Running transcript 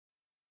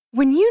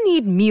When you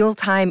need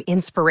mealtime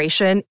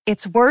inspiration,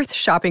 it's worth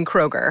shopping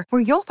Kroger,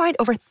 where you'll find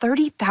over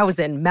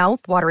 30,000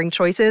 mouth-watering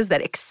choices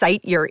that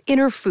excite your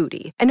inner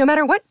foodie. And no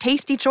matter what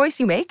tasty choice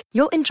you make,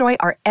 you'll enjoy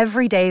our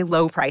everyday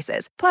low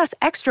prices, plus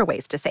extra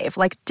ways to save,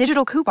 like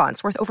digital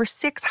coupons worth over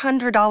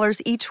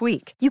 $600 each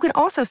week. You can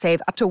also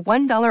save up to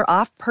 $1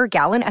 off per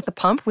gallon at the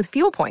pump with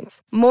fuel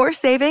points. More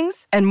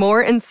savings and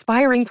more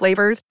inspiring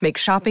flavors make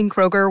shopping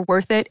Kroger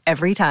worth it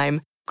every time.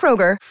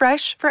 Kroger,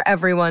 fresh for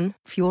everyone.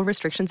 Fuel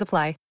restrictions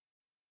apply.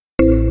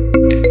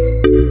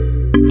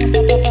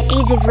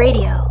 Age of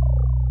Radio.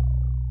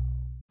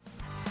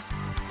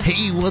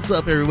 Hey, what's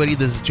up, everybody?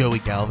 This is Joey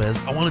Galvez.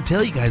 I want to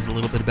tell you guys a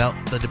little bit about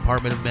the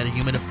Department of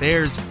Meta-Human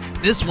Affairs.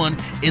 This one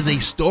is a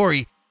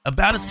story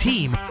about a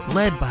team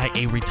led by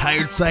a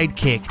retired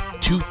sidekick,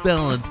 2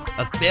 felons,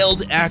 a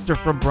failed actor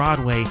from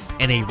Broadway,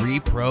 and a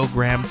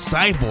reprogrammed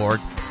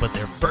cyborg. But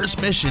their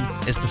first mission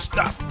is to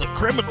stop the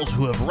criminals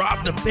who have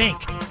robbed a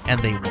bank, and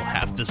they will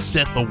have to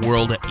set the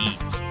world at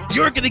ease.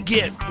 You're going to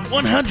get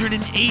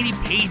 180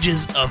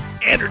 pages of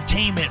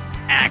entertainment,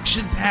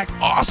 action-packed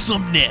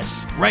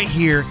awesomeness right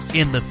here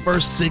in the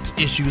first 6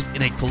 issues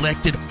in a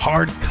collected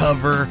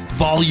hardcover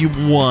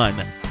volume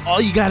 1.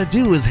 All you got to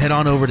do is head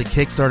on over to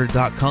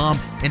Kickstarter.com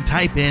and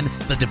type in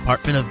the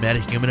Department of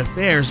Meta-Human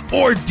Affairs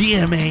or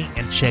DMA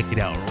and check it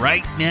out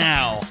right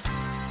now.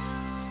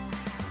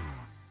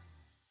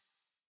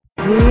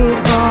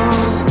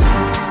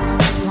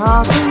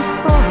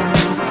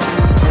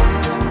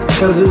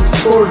 Because it's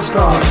Sports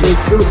Talk with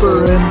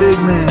Cooper and Big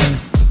Man.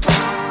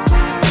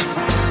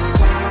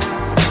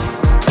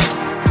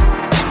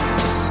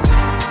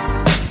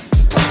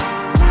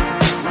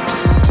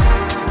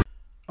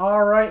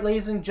 Alright,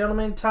 ladies and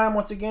gentlemen, time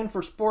once again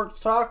for Sports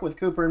Talk with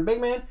Cooper and Big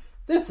Man.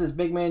 This is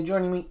Big Man.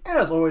 Joining me,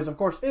 as always, of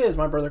course, is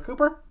my brother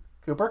Cooper.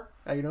 Cooper,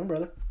 how you doing,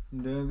 brother?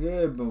 I'm doing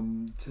good,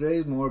 but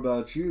today's more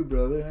about you,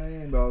 brother.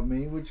 It ain't about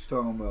me. What you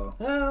talking about?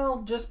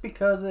 Well, just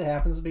because it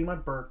happens to be my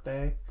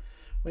birthday.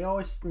 We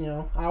always,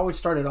 I always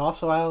start it off,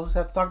 so I always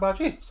have to talk about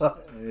you. So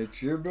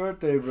it's your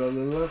birthday,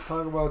 brother. Let's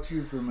talk about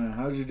you for a minute.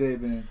 How's your day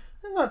been?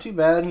 Not too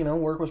bad.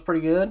 Work was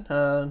pretty good.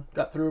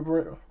 Got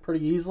through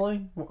pretty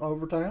easily.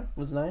 Overtime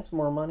was nice.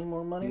 More money.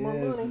 More money,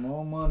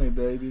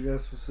 baby.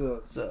 That's what's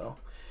up. So,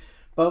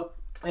 but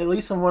at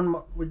least when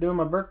we're doing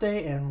my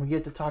birthday and we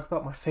get to talk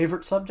about my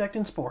favorite subject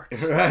in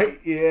sports. Right?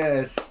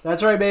 Yes.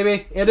 That's right,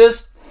 baby. It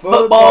is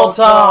football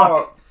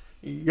talk.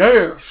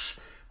 Yes.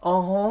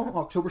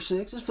 October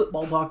 6th is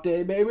football talk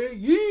day, baby.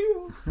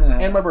 Yeah.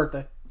 And my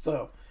birthday.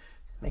 So,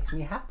 makes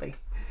me happy.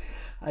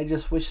 I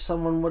just wish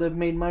someone would have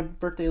made my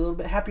birthday a little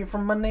bit happier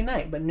from Monday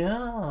night. But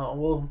no,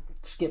 we'll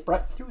skip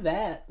right through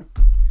that.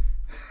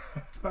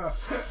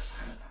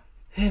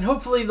 And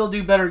hopefully they'll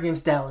do better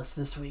against Dallas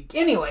this week.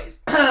 Anyways,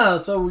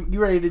 so you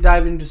ready to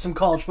dive into some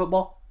college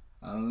football?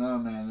 I don't know,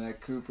 man.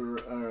 That Cooper,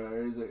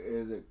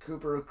 is it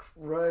Cooper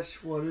Rush?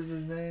 What is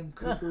his name?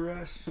 Cooper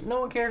Rush? No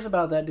one cares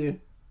about that dude.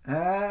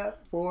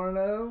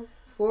 4-0?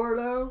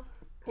 4-0?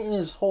 In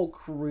his whole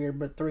career,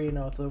 but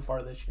 3-0 so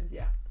far this year,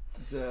 yeah.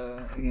 So,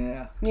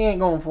 yeah. He ain't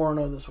going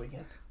 4-0 this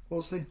weekend.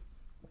 We'll see.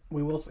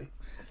 We will see.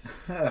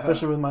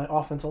 Especially with my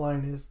offensive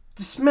line as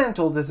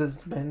dismantled as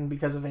it's been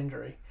because of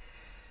injury.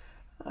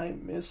 I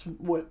miss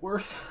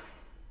Whitworth.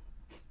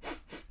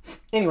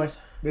 Anyways.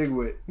 Big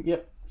Whit.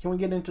 Yep. Can we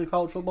get into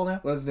college football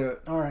now? Let's do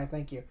it. All right,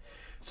 thank you.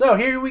 So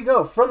here we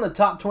go. From the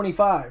top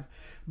 25.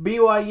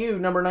 BYU,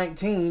 number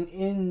 19,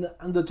 in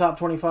the top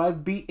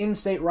 25, beat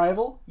in-state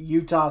rival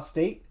Utah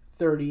State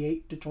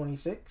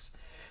 38-26.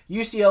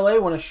 UCLA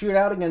won a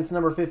shootout against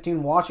number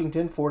 15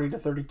 Washington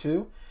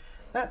 40-32.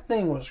 That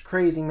thing was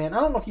crazy, man. I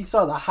don't know if you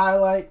saw the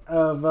highlight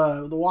of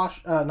the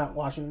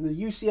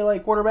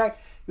UCLA quarterback.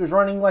 He was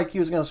running like he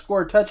was going to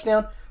score a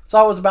touchdown.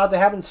 Saw what was about to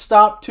happen.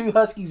 Stopped. 2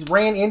 Huskies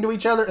ran into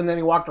each other, and then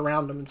he walked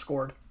around them and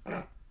scored.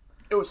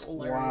 It was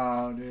hilarious.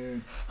 Wow,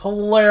 dude.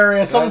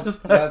 Hilarious.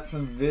 That's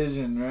some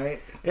vision, right?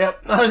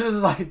 Yep. I was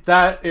just like,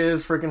 that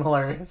is freaking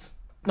hilarious.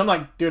 I'm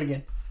like, do it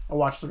again. I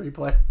watched the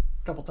replay a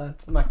couple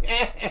times. I'm like,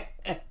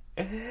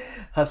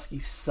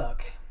 Huskies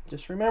suck.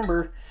 Just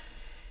remember,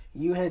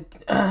 you had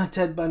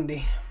Ted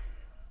Bundy.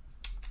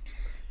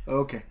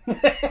 Okay.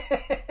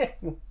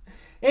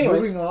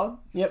 Anyways. Moving on.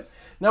 Yep.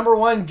 Number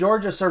 1,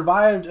 Georgia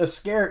survived a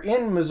scare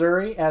in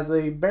Missouri as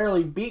they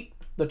barely beat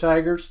the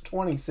Tigers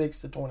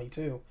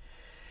 26-22.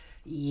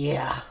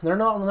 Yeah, they're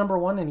not number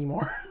 1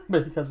 anymore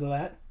because of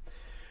that.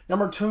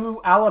 Number 2,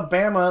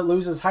 Alabama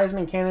loses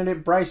Heisman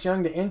candidate Bryce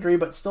Young to injury,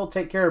 but still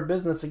take care of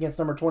business against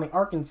number 20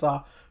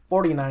 Arkansas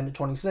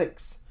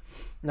 49-26.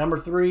 Number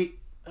 3,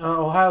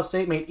 Ohio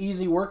State made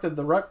easy work of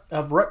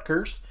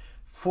Rutgers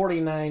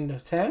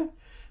 49-10.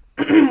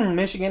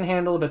 Michigan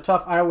handled a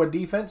tough Iowa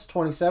defense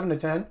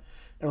 27-10,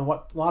 and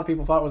what a lot of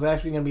people thought was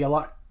actually going to be a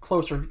lot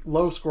closer,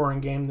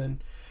 low-scoring game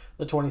than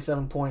the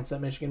 27 points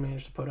that Michigan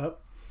managed to put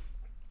up.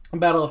 A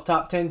battle of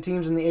top 10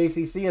 teams in the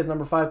ACC as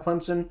number 5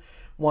 Clemson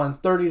won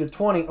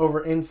 30-20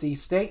 over NC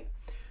State.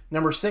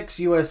 Number 6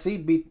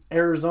 USC beat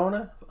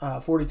Arizona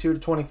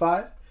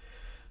 42-25.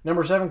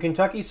 Number 7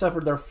 Kentucky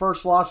suffered their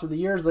first loss of the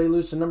year as they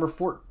lose to number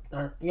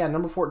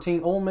Number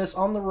 14, Ole Miss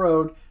on the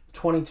road,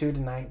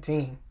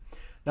 22-19.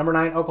 Number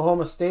 9,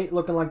 Oklahoma State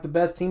looking like the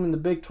best team in the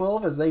Big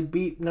 12 as they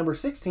beat number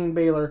 16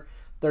 Baylor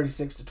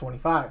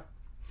 36-25.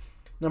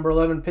 Number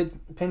 11,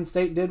 Penn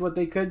State did what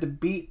they could to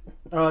beat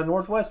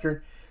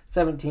Northwestern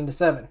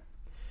 17-7.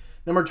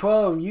 Number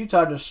 12,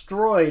 Utah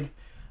destroyed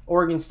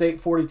Oregon State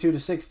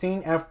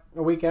 42-16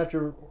 a week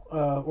after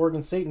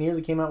Oregon State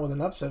nearly came out with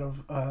an upset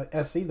of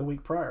SC the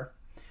week prior.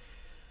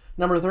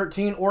 Number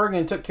 13,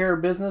 Oregon took care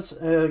of business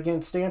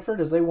against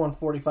Stanford as they won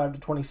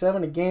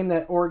 45-27, a game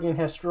that Oregon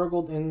has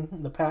struggled in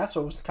the past,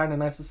 so it was kind of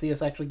nice to see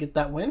us actually get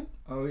that win.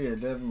 Oh, yeah,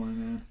 definitely,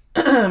 man.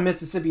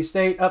 Mississippi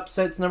State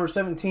upsets number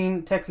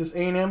 17, Texas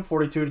A&M,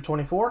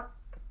 42-24.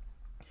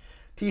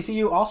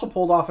 TCU also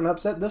pulled off an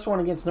upset, this one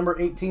against number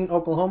 18,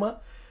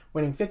 Oklahoma,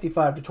 winning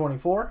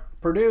 55-24.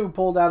 Purdue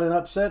pulled out an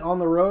upset on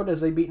the road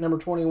as they beat number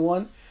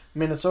 21,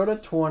 Minnesota,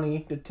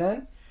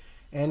 20-10.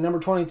 And number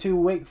 22,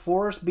 Wake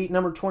Forest, beat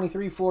number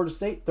 23, Florida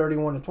State,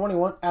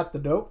 31-21 at the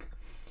Doak.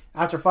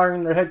 After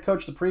firing their head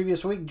coach the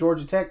previous week,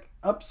 Georgia Tech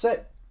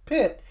upset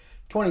Pitt,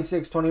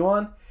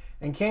 26-21.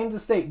 And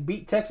Kansas State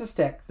beat Texas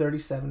Tech,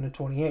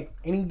 37-28.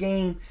 Any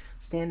game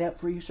stand out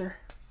for you, sir?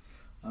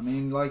 I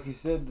mean, like you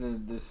said,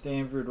 the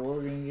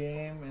Stanford-Oregon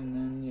game, and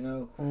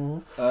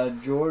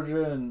then,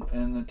 Georgia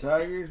and the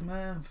Tigers,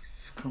 man.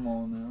 Come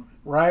on now.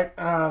 Right.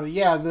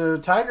 The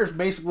Tigers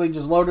basically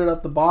just loaded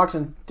up the box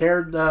and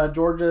dared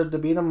Georgia to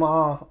beat them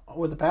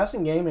with a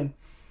passing game, and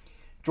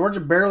Georgia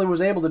barely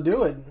was able to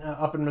do it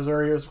up in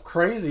Missouri. It was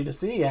crazy to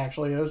see,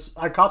 actually.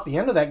 I caught the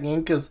end of that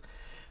game because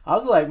I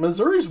was like,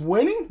 Missouri's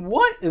winning?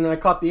 What? And then I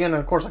caught the end,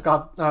 and of course I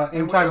caught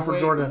in time for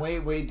Georgia.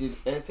 Wait, did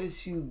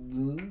FSU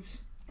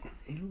lose?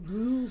 Did they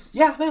lose?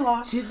 Yeah, they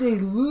lost. Did they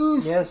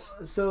lose? Yes.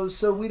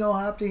 So we don't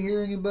have to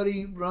hear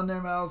anybody run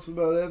their mouths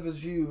about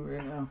FSU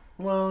right now.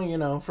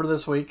 Well, for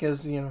this week,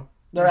 because,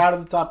 they're out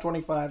of the top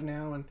 25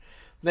 now, and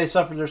they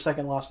suffered their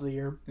second loss of the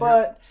year.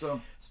 But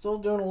still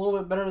doing a little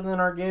bit better than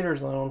our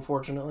Gators, though,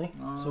 unfortunately.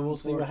 So we'll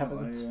see what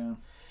happens. Yeah.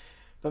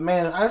 But,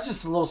 man, I was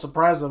just a little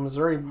surprised, though,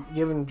 Missouri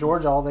giving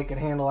Georgia all they could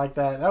handle like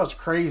that. That was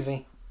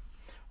crazy.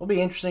 It'll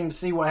be interesting to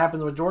see what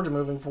happens with Georgia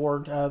moving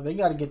forward. They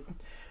got to get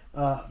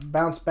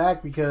bounce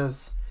back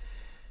because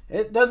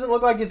it doesn't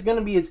look like it's going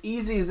to be as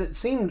easy as it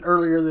seemed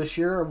earlier this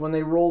year when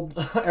they rolled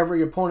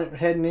every opponent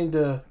heading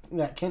into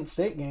that Kent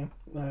State game.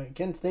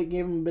 Kent State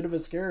gave them a bit of a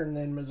scare, and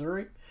then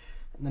Missouri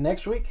the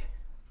next week.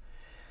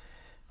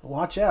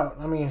 Watch out.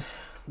 I mean,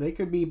 they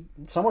could be.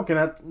 Someone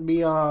could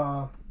be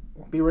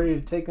ready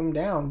to take them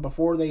down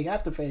before they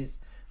have to face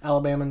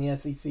Alabama in the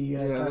SEC.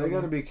 They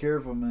got to be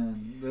careful,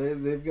 man.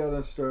 They've got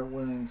to start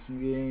winning some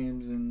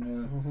games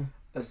and.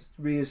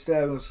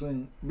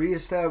 Reestablishing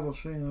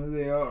who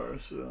they are.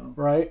 So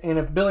right, and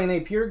if Billy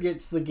Napier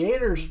gets the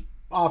Gators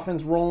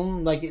offense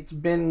rolling like it's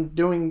been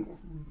doing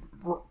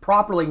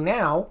properly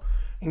now,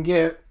 and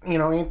get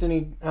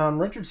Anthony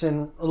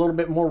Richardson a little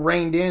bit more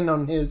reined in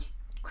on his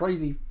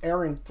crazy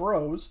errant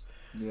throws.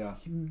 Yeah,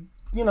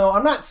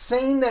 I'm not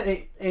saying that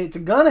it's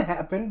gonna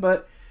happen,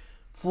 but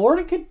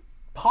Florida could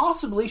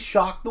possibly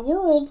shock the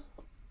world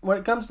when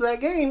it comes to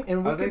that game,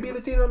 and we could be the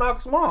team that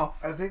knocks them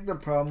off. I think the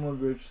problem with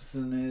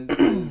Richardson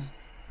is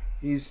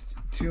he's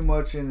too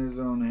much in his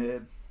own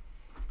head.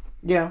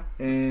 Yeah.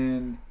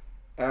 And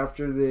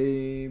after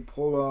they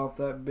pulled off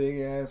that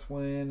big-ass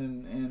win,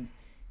 and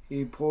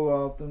he pulled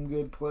off them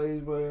good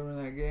plays, whatever,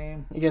 in that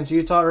game. Against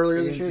Utah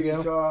earlier this year,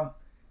 Utah,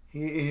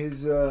 he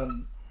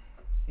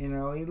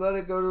let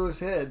it go to his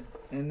head.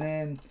 And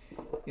then,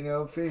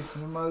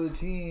 facing some other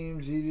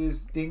teams, he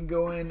just didn't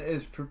go in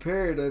as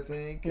prepared, I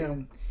think. Yeah.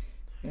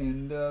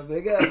 And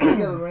they got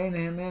to rein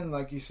him in,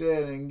 like you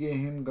said, and get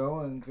him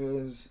going,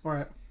 because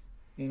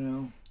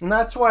and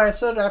that's why I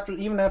said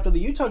even after the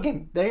Utah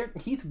game,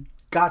 he's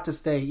got to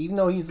stay, even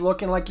though he's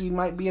looking like he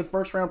might be a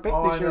first round pick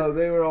this year. I know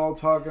they were all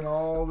talking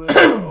all this.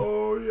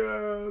 Oh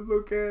yeah,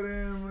 look at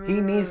him.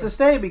 He needs to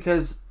stay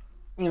because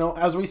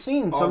as we've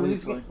seen some of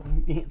these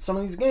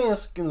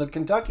games, the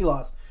Kentucky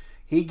loss,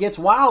 he gets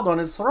wild on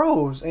his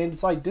throws, and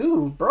it's like,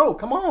 dude, bro,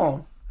 come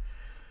on.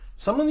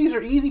 Some of these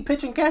are easy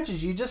pitch and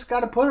catches. You just got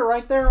to put it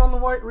right there on the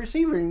wide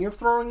receiver, and you're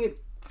throwing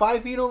it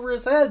 5 feet over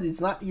his head.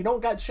 It's not. You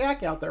don't got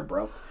Shaq out there,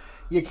 bro.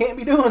 You can't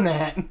be doing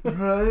that.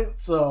 Right.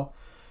 So,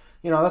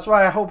 that's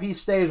why I hope he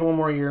stays one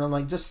more year. And I'm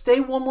like, just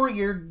stay one more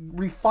year,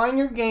 refine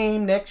your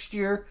game next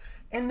year,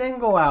 and then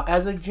go out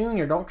as a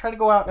junior. Don't try to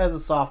go out as a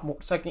sophomore,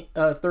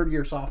 third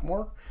year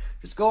sophomore.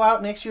 Just go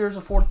out next year as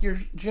a fourth year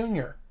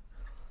junior.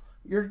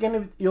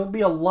 You'll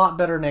be a lot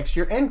better next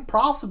year, and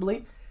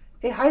possibly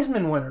a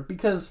Heisman winner,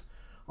 because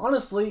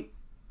honestly,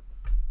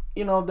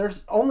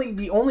 there's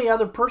the only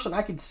other person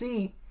I could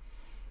see,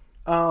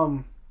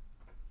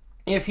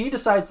 if he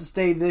decides to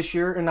stay this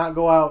year and not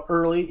go out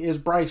early, is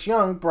Bryce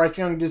Young. Bryce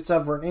Young did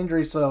suffer an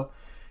injury, so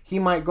he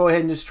might go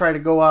ahead and just try to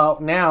go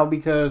out now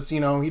because, he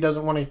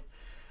doesn't want to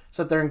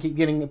sit there and keep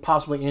getting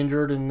possibly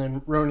injured and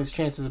then ruin his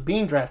chances of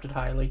being drafted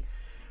highly.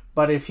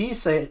 But if he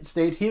stayed,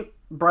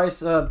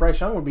 Bryce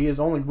Young would be his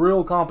only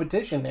real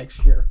competition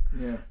next year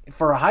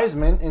for a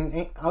Heisman,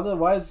 and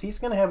otherwise he's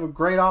going to have a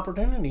great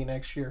opportunity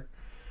next year.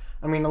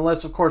 I mean,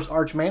 unless, of course,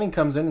 Arch Manning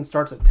comes in and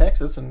starts at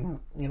Texas, and,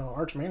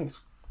 Arch Manning's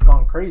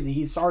gone crazy.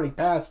 He's already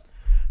passed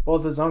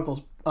both his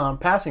uncle's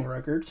passing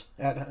records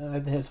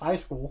at his high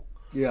school.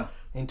 Yeah.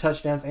 In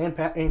touchdowns and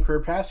career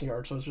passing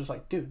yards. So it's just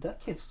like, dude, that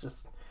kid's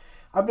just...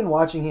 I've been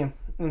watching him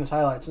in his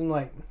highlights, and,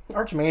 like,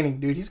 Arch Manning,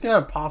 dude, he's going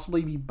to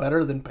possibly be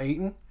better than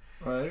Peyton.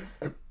 Right.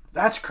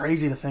 That's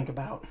crazy to think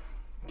about.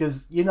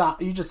 Because you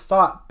just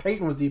thought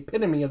Peyton was the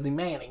epitome of the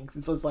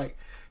Mannings. So it's like,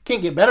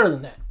 can't get better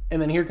than that.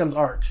 And then here comes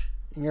Arch.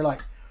 And you're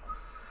like,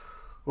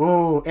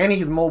 oh, and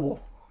he's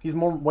mobile. He's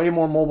way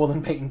more mobile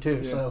than Peyton,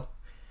 too. Yeah. So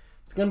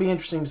it's going to be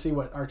interesting to see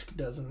what Arch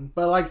does.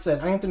 But like I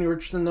said, Anthony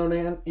Richardson, though,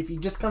 man, if he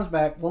just comes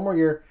back one more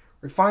year,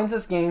 refines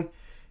this game,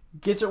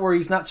 gets it where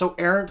he's not so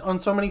errant on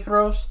so many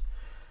throws,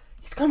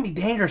 he's going to be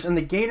dangerous. And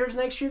the Gators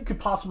next year could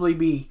possibly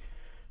be,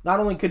 not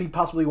only could he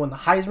possibly win the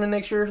Heisman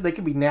next year, they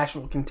could be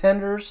national title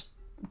contenders.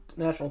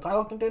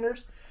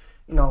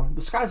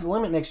 The sky's the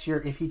limit next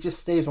year if he just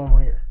stays one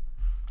more year.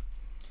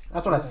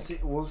 That's what I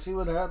think. We'll see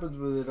what happens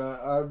with it.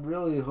 I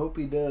really hope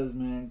he does,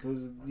 man,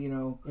 because,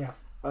 yeah.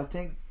 I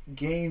think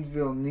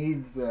Gainesville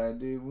needs that,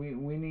 dude.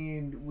 We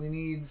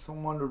need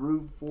someone to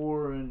root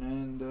for,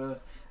 and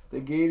the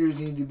Gators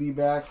need to be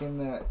back in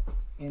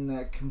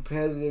that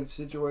competitive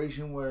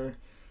situation where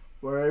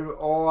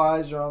all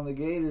eyes are on the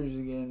Gators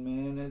again,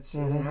 man. It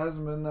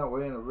hasn't been that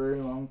way in a very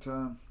long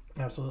time.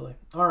 Absolutely.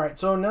 All right,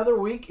 so another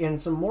week and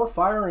some more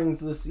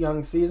firings this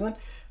young season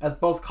as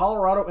both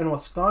Colorado and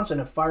Wisconsin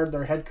have fired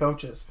their head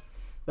coaches.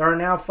 There are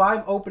now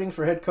 5 openings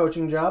for head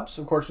coaching jobs.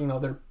 Of course,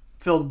 they're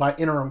filled by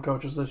interim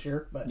coaches this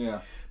year. But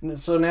yeah.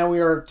 So now we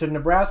are to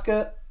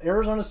Nebraska,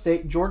 Arizona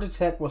State, Georgia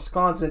Tech,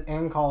 Wisconsin,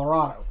 and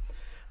Colorado.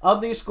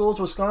 Of these schools,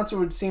 Wisconsin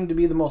would seem to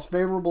be the most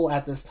favorable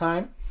at this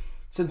time.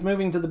 Since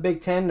moving to the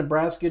Big Ten,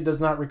 Nebraska does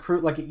not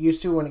recruit like it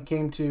used to when it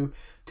came to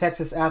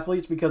Texas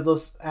athletes because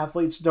those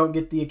athletes don't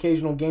get the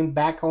occasional game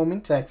back home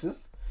in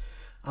Texas.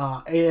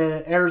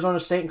 Arizona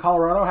State and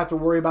Colorado have to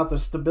worry about the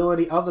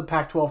stability of the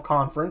Pac-12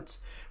 conference,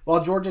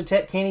 while Georgia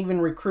Tech can't even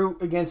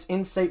recruit against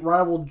in-state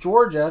rival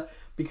Georgia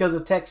because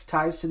of Tech's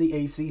ties to the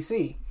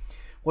ACC.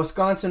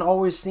 Wisconsin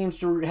always seems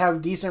to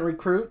have decent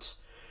recruits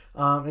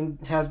and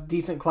have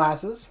decent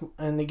classes,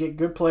 and they get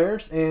good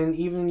players, and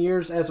even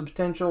years as a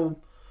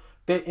potential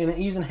bit, and it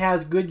even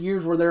has good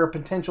years where they're a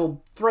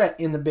potential threat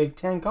in the Big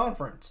Ten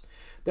Conference.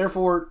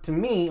 Therefore, to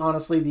me,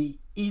 honestly,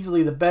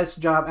 easily the best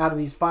job out of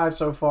these 5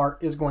 so far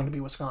is going to be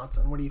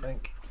Wisconsin. What do you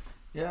think?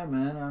 Yeah,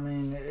 man. I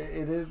mean,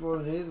 it is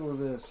what it is with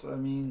this. I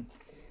mean,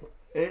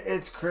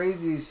 it's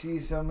crazy to see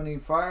so many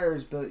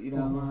fires, but, I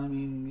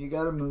mean, you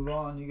got to move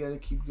on. You got to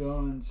keep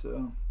going,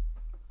 so...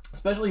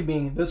 Especially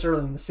being this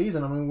early in the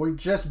season. I mean, we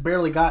just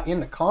barely got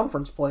into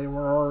conference play, and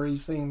we're already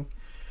seeing...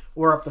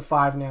 We're up to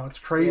 5 now. It's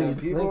crazy to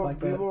think like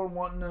that. People are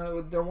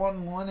wanting they're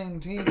wanting winning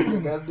teams. They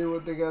got to do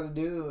what they got to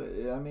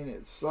do. I mean,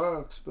 it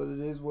sucks, but it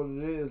is what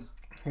it is.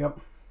 Yep.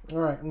 All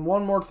right, and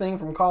one more thing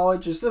from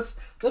college is this.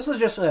 This is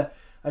just a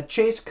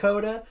Chase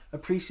Cota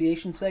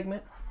appreciation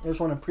segment. I just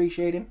want to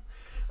appreciate him.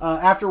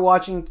 After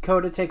watching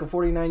Cota take a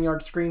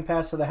 49-yard screen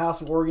pass to the house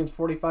of Oregon's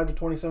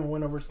 45-27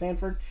 win over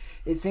Stanford,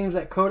 it seems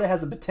that Cota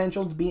has the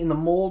potential to be in the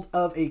mold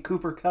of a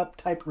Cooper Kupp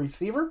type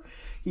receiver.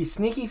 He's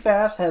sneaky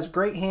fast, has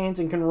great hands,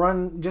 and can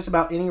run just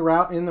about any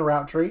route in the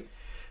route tree.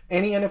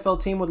 Any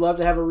NFL team would love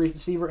to have a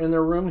receiver in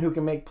their room who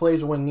can make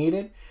plays when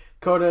needed.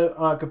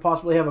 Cota could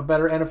possibly have a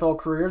better NFL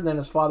career than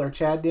his father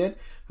Chad did,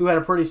 who had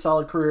a pretty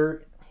solid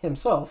career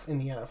himself in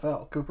the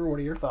NFL. Cooper, what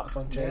are your thoughts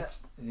on Chase?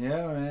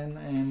 Yeah, man,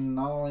 and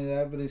not only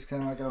that, but he's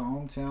kind of like a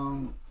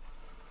hometown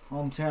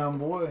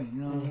boy.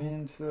 You know what I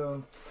mean?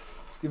 So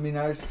it's gonna be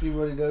nice to see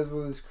what he does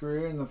with his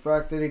career, and the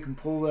fact that he can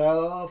pull that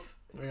off,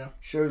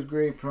 shows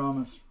great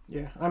promise.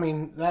 Yeah, I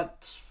mean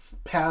that's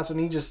pass, and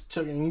he just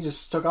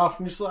took off.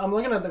 And I'm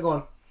looking at that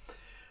going,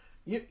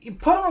 you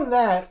put on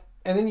that,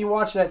 and then you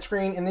watch that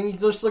screen, and then you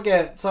just look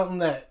at something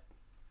that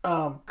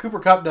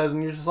Cooper Kupp does,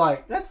 and you're just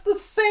like, that's the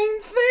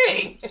same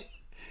thing.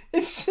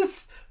 It's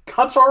just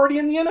Kupp's already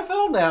in the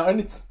NFL now, and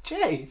it's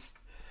Chase.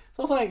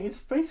 So it's like it's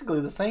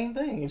basically the same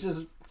thing. It's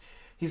just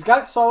he's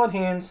got solid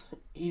hands.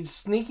 He's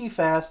sneaky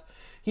fast.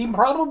 He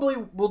probably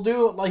will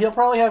do like he'll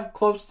probably have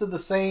close to the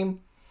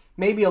same,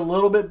 maybe a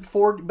little bit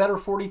better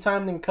 40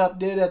 time than Kupp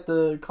did at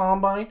the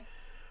combine.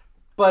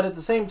 But at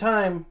the same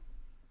time,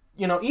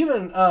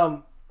 even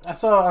I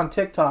saw on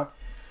TikTok.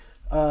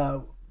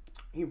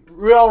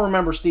 We all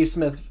remember Steve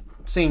Smith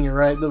Sr.,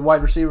 right? The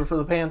wide receiver for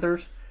the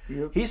Panthers.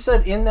 Yep. He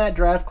said in that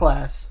draft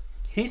class,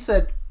 his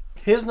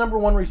number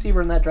one receiver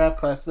in that draft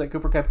class that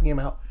Cooper Kupp came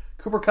out.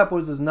 Cooper Kupp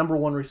was his number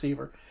one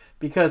receiver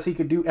because he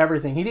could do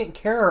everything. He didn't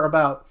care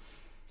about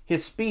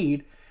his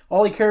speed.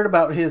 All he cared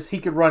about is he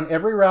could run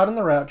every route in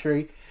the route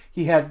tree.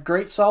 He had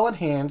great solid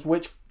hands,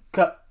 which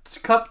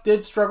Kupp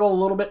did struggle a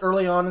little bit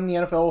early on in the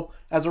NFL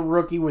as a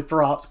rookie with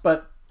drops,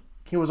 but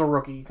he was a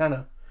rookie. Kind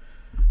of,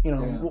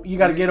 you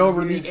got to get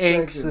over the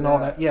aches and all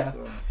that. Yeah.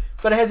 So.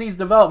 But as he's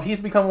developed, he's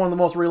become one of the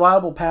most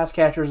reliable pass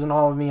catchers in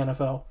all of the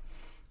NFL.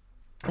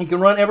 He can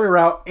run every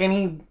route,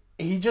 and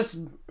he just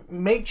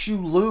makes you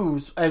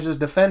lose as a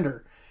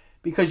defender.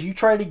 because you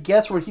try to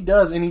guess what he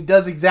does, and he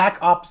does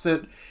exact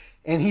opposite,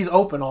 and he's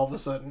open all of a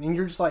sudden. And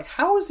you're just like,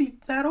 how is he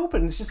that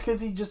open? It's just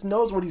because he just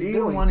knows what he's doing.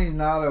 Even when he's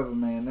not open,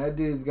 man, that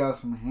dude's got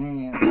some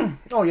hands.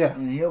 Oh, yeah.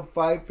 And he'll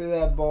fight for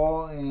that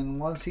ball, and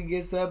once he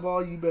gets that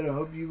ball, you better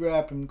hope you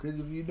wrap him, because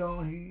if you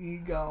don't, he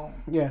gone.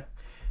 Yeah.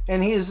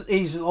 And he's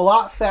a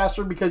lot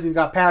faster because he's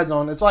got pads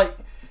on. It's like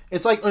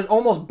it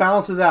almost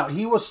balances out.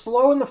 He was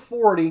slow in the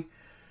 40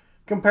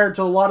 compared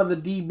to a lot of the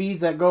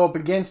DBs that go up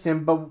against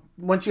him, but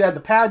once you had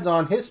the pads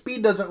on, his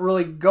speed doesn't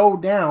really go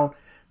down,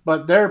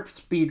 but their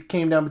speed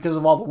came down because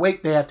of all the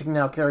weight they have to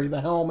now carry,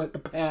 the helmet, the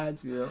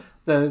pads,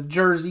 the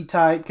jersey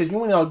type, because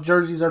you know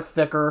jerseys are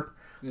thicker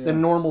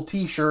than normal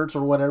t-shirts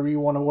or whatever you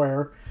want to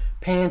wear.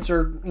 Pants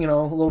are, a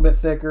little bit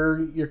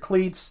thicker. Your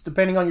cleats,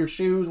 depending on your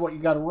shoes, what you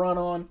got to run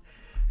on,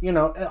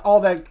 all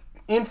that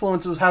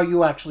influences how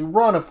you actually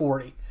run a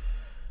 40.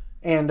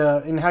 And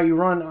how you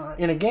run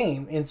in a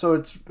game, and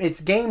so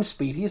it's game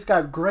speed. He's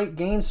got great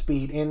game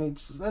speed, and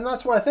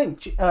that's what I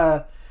think.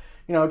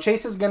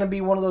 Chase is going to be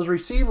one of those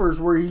receivers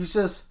where he's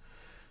just,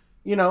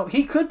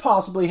 he could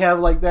possibly have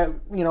like that,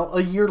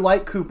 a year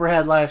like Cooper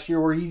had last year,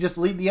 where he just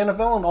lead the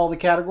NFL in all the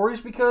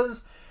categories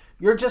because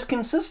you're just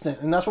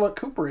consistent, and that's what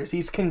Cooper is.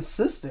 He's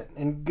consistent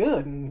and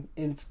good, and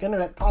it's going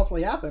to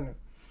possibly happen.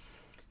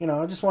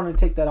 I just wanted to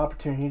take that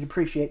opportunity to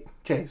appreciate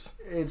Chase.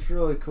 It's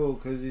really cool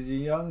because he's a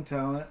young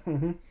talent.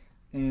 Mm-hmm.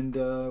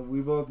 And we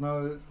both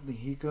know that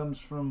he comes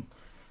from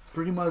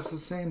pretty much the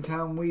same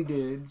town we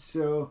did.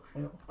 So,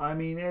 I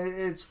mean,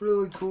 it's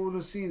really cool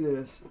to see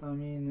this. I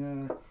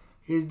mean,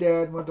 his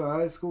dad went to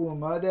high school with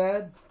my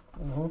dad.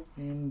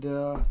 Mm-hmm.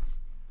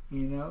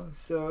 And,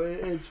 so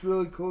it's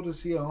really cool to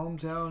see a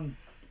hometown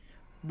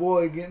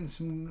boy getting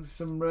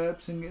some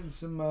reps and getting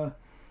some,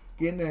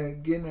 getting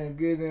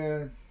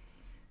a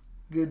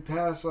good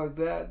pass like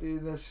that,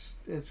 dude.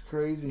 It's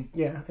crazy.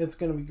 Yeah, it's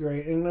going to be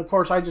great. And, of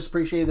course, I just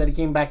appreciate that he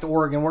came back to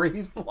Oregon where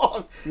he's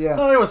belonged. Yeah.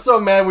 I was so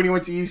mad when he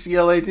went to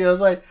UCLA, too. I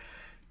was like,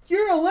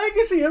 you're a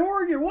legacy at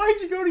Oregon.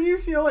 Why'd you go to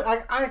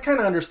UCLA? I kind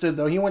of understood,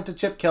 though. He went to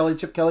Chip Kelly.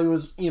 Chip Kelly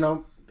was,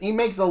 he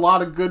makes a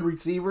lot of good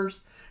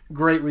receivers,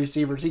 great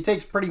receivers. He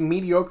takes pretty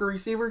mediocre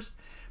receivers,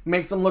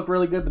 makes them look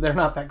really good, but they're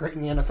not that great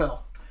in the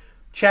NFL.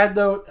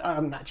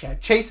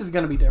 Chase is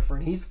going to be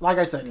different. He's, like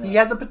I said, he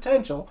has a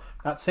potential.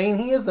 Not saying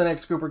he is the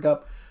next Cooper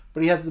Kupp,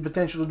 but he has the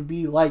potential to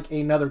be like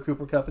another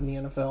Cooper Kupp in the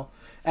NFL.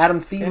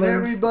 Adam Thielen, and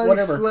everybody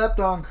slept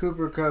on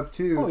Cooper Kupp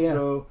too. Oh, yeah.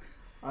 So,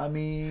 I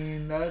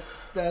mean, that's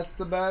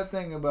the bad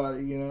thing about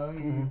it,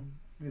 Mm-hmm.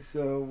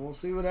 So we'll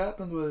see what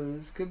happens with it.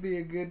 This could be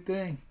a good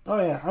thing. Oh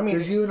yeah, I mean,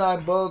 because you and I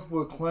both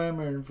were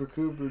clamoring for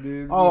Cooper,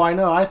 dude. Oh, I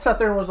know. I sat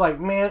there and was like,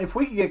 man, if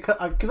we could get Kupp,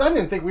 because I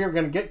didn't think we were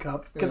going to get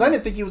Kupp, because I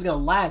didn't think he was going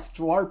to last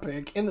to our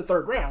pick in the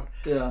third round.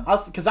 Yeah.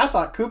 Because I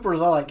thought Cooper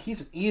was all like,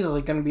 he's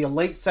easily going to be a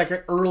late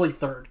second, early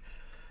third,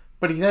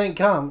 but he didn't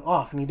come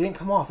off, and he didn't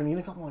come off, and he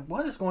didn't come. I'm like,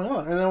 what is going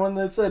on? And then when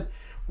they said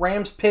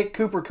Rams pick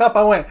Cooper Kupp,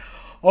 I went,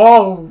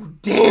 oh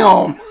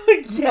damn,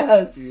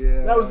 yes,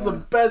 that was the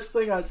best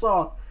thing I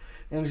saw.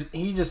 And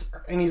he's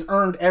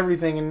earned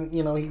everything, and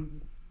he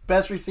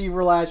best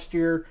receiver last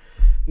year.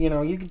 You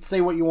can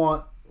say what you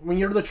want. When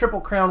you're the Triple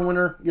Crown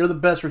winner, you're the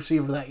best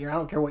receiver that year. I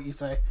don't care what you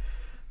say.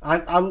 I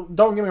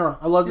don't get me wrong.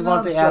 I love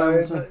Devontae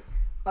Adams.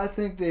 I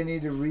think they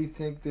need to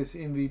rethink this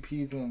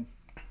MVP thing.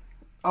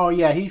 Oh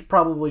yeah, he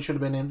probably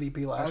should have been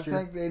MVP last year. I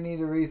think they need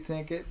to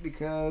rethink it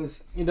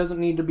because he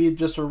doesn't need to be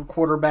just a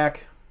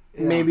quarterback.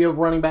 Yeah. Maybe a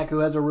running back who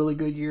has a really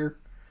good year.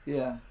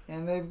 Yeah,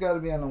 and they've got to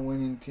be on a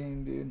winning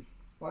team, dude.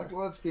 Like,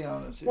 let's be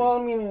honest here. Well,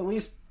 I mean, at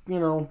least,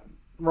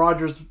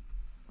 Rodgers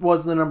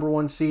was the number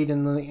one seed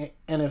in the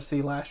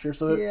NFC last year.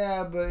 So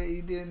yeah, but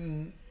he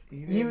didn't.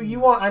 You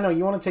want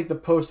to take the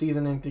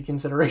postseason into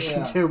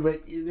consideration too,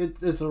 but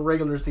it's a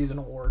regular season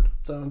award.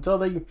 So until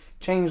they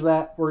change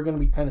that, we're going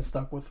to be kind of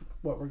stuck with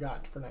what we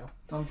got for now.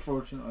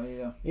 Unfortunately,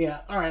 yeah.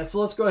 Yeah. All right. So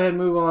let's go ahead and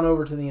move on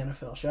over to the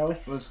NFL, shall we?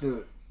 Let's do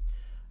it.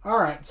 All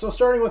right. So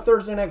starting with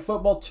Thursday Night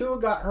Football, Tua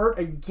got hurt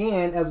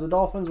again as the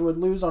Dolphins would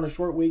lose on a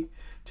short week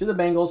to the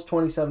Bengals,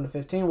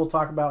 27-15. We'll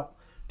talk about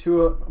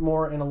Tua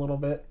more in a little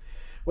bit.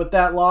 With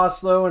that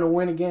loss, though, and a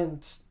win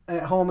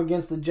at home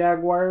against the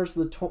Jaguars,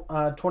 the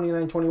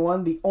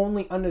 29-21, the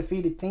only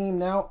undefeated team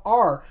now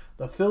are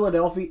the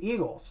Philadelphia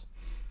Eagles.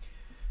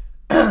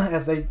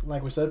 As they,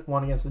 like we said,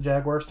 won against the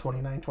Jaguars,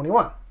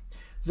 29-21.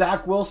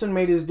 Zach Wilson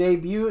made his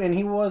debut, and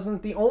he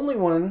wasn't the only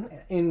one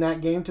in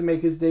that game to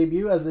make his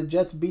debut as the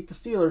Jets beat the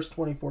Steelers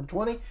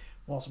 24-20.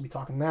 We'll also be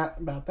talking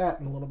about that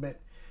in a little bit.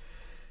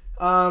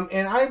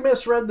 And I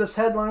misread this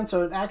headline,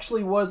 so it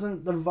actually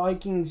wasn't the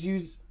Vikings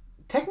used.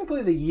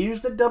 Technically, they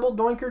used a double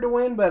doinker to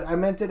win, but I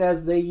meant it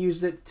as they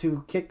used it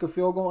to kick a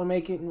field goal and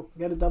make it and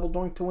get a double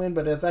doink to win.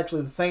 But it's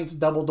actually the Saints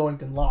double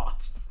doinked and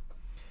lost.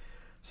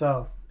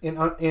 So in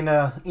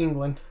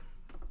England,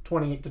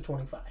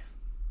 28-25.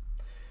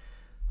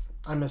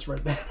 I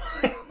misread that.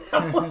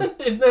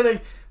 And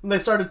then they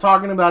started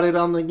talking about it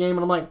on the game,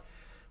 and I'm like,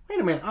 wait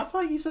a minute, I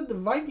thought you said the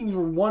Vikings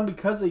were won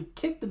because they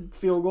kicked the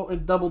field goal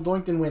and double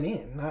doinked and went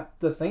in. Not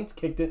the Saints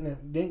kicked it and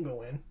it didn't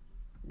go in.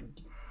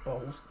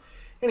 Balls.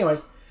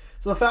 Anyways,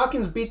 So the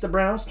Falcons beat the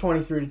Browns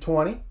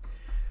 23-20.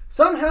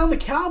 Somehow the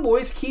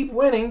Cowboys keep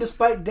winning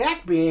despite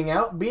Dak being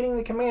out, beating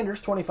the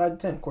Commanders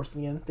 25-10. Of course,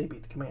 in the end, they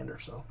beat the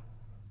Commanders. So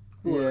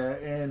yeah,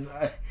 and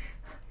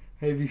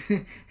have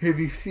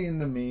you seen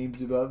the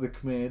memes about the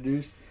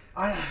Commanders?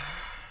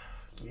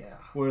 Yeah.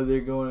 Where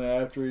they're going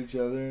after each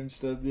other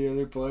instead of the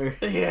other player.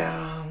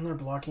 Yeah, they're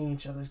blocking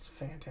each other. It's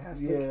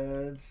fantastic.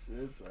 Yeah, it's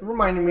it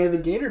reminded me of the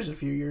Gators a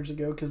few years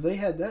ago because they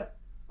had that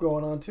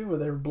going on too, where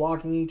they were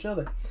blocking each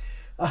other.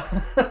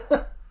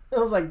 I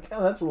was like,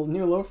 oh, that's a little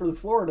new low for the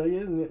Florida,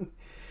 isn't it?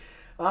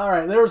 All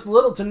right, there was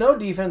little to no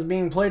defense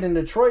being played in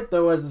Detroit,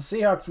 though, as the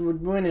Seahawks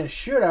would win in a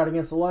shootout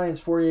against the Lions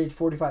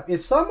 48-45.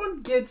 If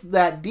someone gets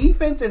that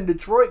defense in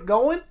Detroit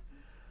going,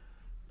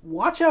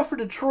 watch out for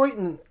Detroit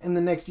in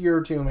the next year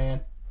or two,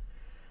 man.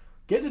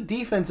 Get the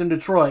defense in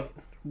Detroit.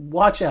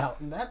 Watch out.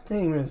 That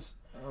team is...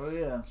 Oh,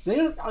 yeah.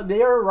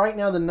 They are right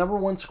now the number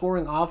one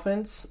scoring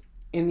offense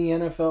in the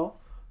NFL.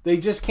 They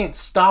just can't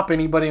stop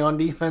anybody on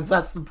defense.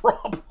 That's the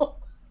problem.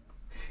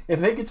 If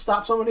they could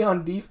stop somebody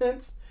on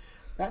defense,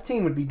 that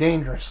team would be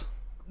dangerous.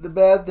 The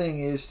bad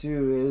thing is,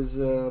 too, is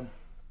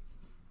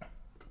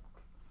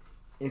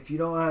if you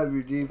don't have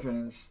your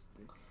defense,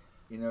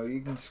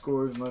 you can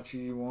score as much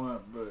as you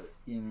want, but,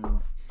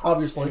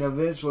 obviously. And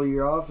eventually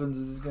your offense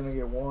is going to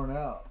get worn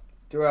out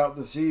throughout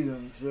the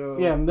season. So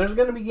yeah, there's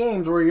going to be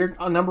games where your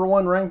number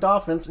one ranked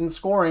offense in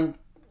scoring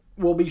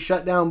will be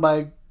shut down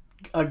by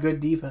a good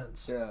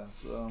defense. Yeah,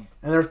 so.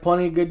 And there's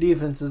plenty of good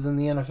defenses in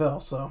the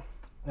NFL, so,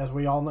 as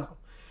we all know.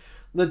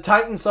 The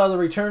Titans saw the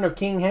return of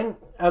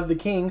the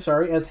King,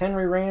 as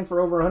Henry ran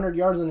for over 100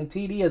 yards and a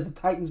TD as the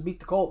Titans beat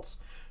the Colts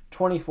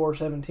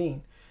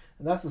 24-17.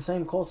 And that's the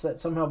same Colts that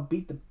somehow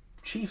beat the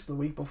Chiefs the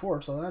week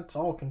before, so that's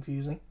all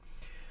confusing.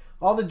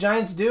 All the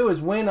Giants do is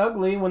win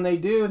ugly when they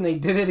do, and they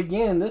did it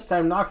again, this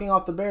time knocking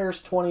off the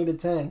Bears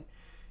 20-10.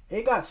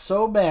 It got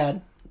so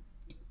bad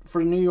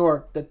for New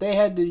York that they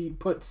had to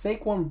put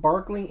Saquon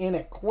Barkley in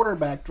at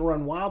quarterback to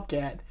run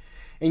Wildcat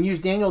and use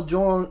Daniel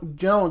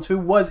Jones, who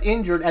was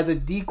injured, as a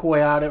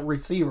decoy out at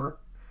receiver.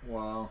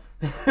 Wow.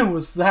 It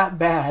was that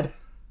bad.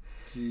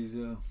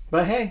 Jeez.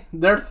 But hey,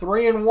 they're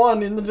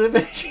 3-1 in the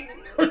division.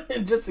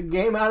 Just a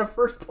game out of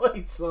first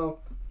place, so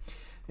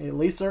at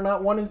least they're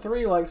not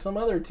 1-3 like some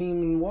other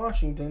team in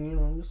Washington.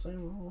 I'm just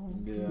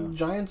saying, The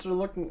Giants are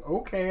looking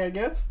okay, I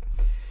guess.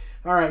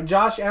 All right,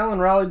 Josh Allen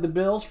rallied the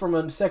Bills from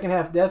a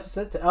second-half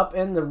deficit to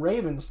upend the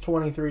Ravens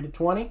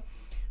 23-20.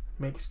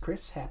 Makes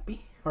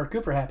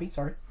Cooper happy,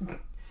 sorry.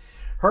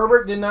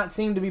 Herbert did not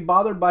seem to be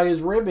bothered by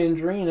his rib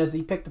injury, and as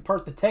he picked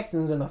apart the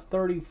Texans in a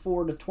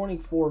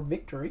 34-24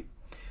 victory.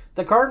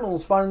 The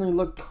Cardinals finally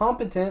looked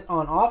competent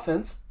on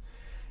offense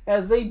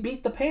as they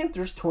beat the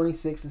Panthers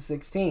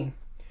 26-16.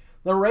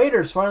 The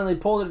Raiders finally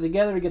pulled it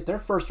together to get their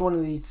first win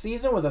of the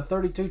season with a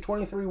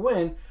 32-23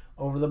 win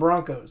over the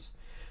Broncos.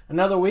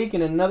 Another week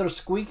and another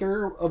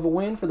squeaker of a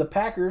win for the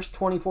Packers,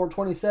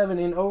 24-27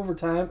 in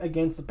overtime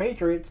against the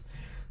Patriots,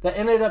 that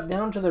ended up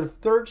down to their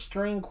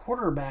third-string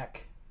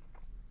quarterback.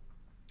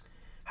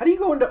 How do you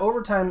go into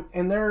overtime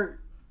and they're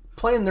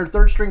playing their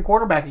third-string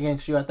quarterback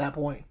against you at that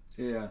point?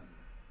 Yeah.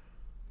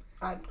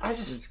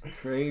 It's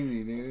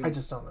crazy, dude. I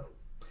just don't know.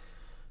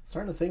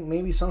 Starting to think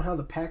maybe somehow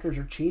the Packers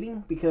are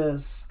cheating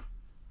because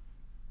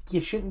you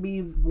shouldn't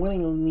be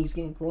winning in these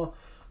games. Well,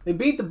 they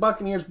beat the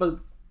Buccaneers, but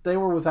they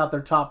were without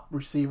their top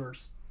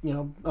receivers.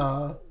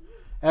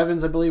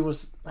 Evans, I believe,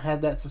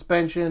 had that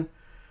suspension,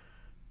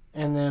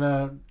 and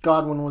then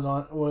Godwin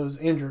was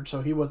injured,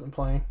 so he wasn't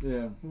playing.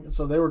 Yeah.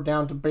 So they were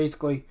down to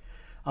basically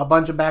a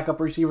bunch of backup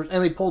receivers,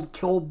 and they pulled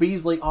Cole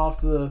Beasley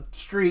off the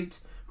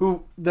streets,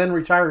 who then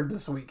retired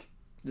this week.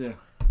 Yeah.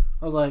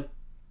 I was like,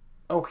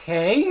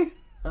 okay,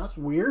 that's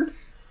weird.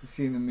 You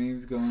seen the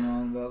memes going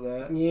on about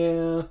that?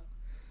 Yeah.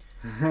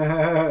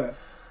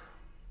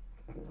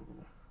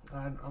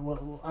 I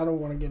don't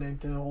want to get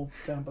into the whole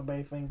Tampa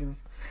Bay thing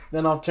because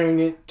then I'll turn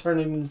it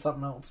into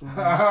something else.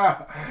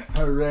 A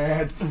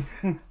rant.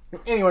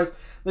 Anyways,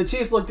 the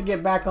Chiefs look to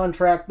get back on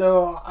track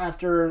though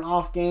after an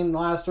off game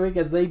last week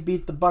as they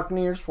beat the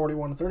Buccaneers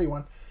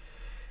 41-31.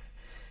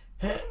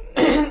 And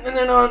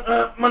then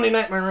on Monday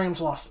night, my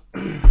Rams lost.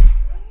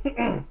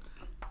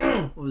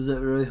 Was that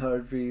really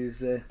hard for you to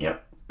say?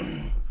 Yep.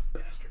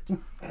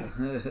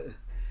 Bastard.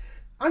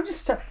 I'm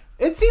just.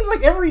 It seems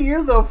like every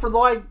year though, for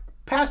the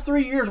past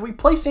 3 years, we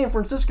play San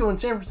Francisco and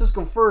San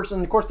Francisco first,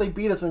 and of course they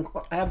beat us and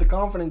have the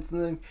confidence,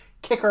 and then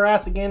kick our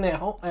ass again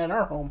at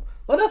our home.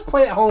 Let us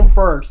play at home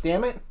first,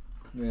 damn it.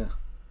 Yeah.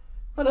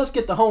 Let us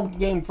get the home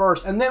game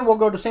first, and then we'll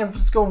go to San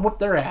Francisco and whoop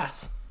their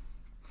ass.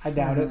 I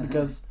doubt it,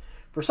 because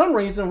for some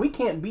reason we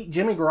can't beat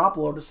Jimmy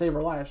Garoppolo to save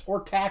our lives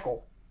or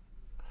tackle.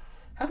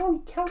 How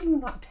do you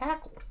not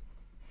tackle?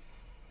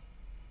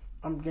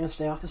 I'm gonna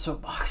stay off the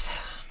soapbox.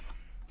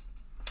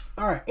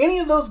 All right. Any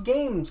of those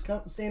games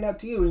stand out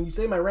to you, and you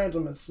say my Rams,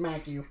 I'm gonna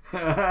smack you.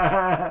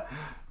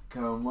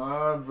 Come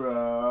on,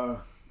 bro.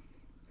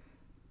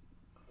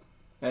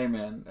 Hey,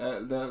 man,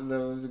 that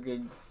was a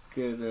good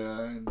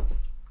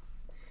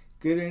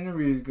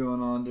interviews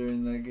going on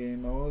during that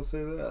game. I will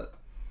say that.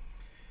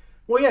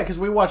 Well, yeah, because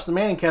we watched the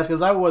Manning cast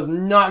because I was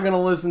not going to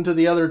listen to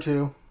the other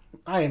two.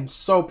 I am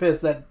so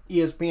pissed that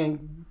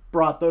ESPN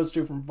brought those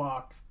two from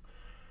Fox.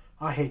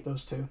 I hate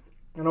those two.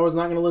 And I was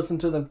not going to listen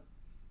to them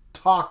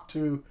talk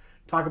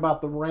about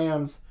the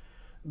Rams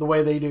the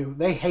way they do.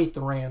 They hate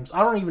the Rams. I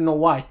don't even know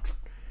why.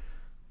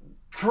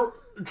 Troy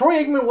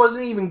Aikman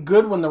wasn't even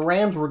good when the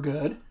Rams were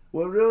good.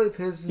 What really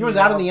pisses me off, he was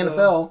out of the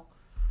NFL.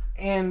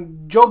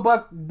 And Joe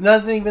Buck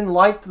doesn't even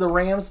like the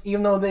Rams,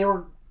 even though they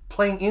were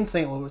playing in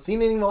St. Louis. He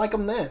didn't even like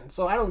them then,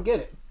 so I don't get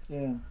it.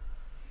 Yeah.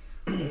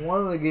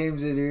 One of the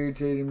games that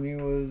irritated me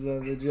was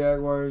the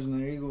Jaguars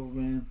and the Eagles,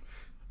 man.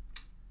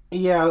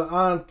 Yeah,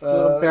 I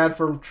feel bad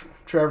for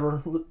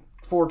Trevor.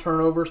 4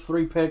 turnovers,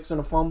 3 picks, and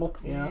a fumble.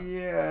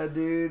 Yeah,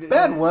 dude.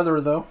 Bad weather,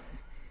 though.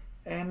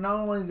 And not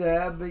only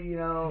that, but,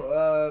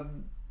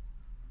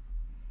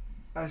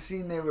 I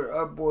seen they were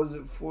up, was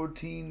it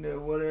 14 to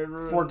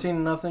whatever?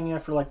 14-0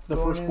 after, the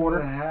first quarter.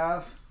 The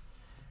half.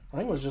 I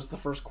think it was just the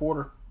first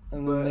quarter.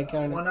 And then they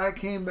kind of... When I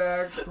came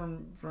back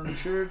from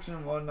church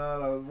and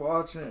whatnot, I was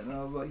watching it, and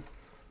I was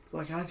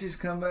like, I just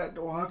come back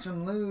to watch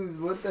them lose.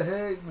 What the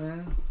heck,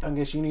 man? I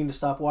guess you need to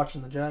stop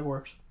watching the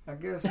Jaguars. I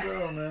guess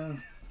so,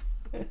 man.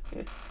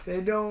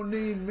 They don't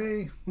need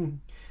me.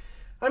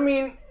 I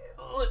mean,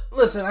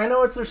 listen, I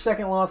know it's their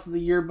second loss of the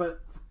year,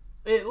 but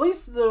at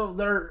least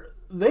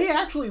they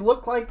actually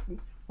look like,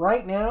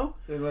 right now...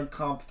 They look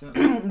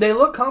competent. They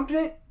look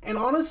competent, and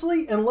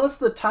honestly, unless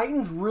the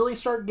Titans really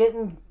start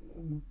gaining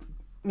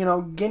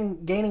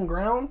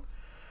ground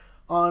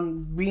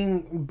on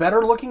being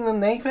better looking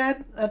than they've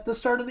had at the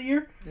start of the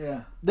year,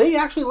 yeah, they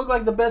actually look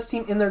like the best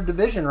team in their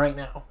division right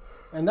now.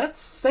 And that's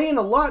saying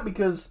a lot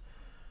because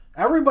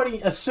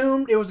everybody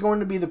assumed it was going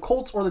to be the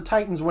Colts or the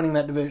Titans winning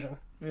that division.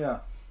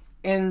 Yeah.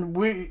 And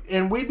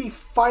we'd be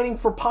fighting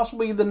for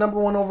possibly the number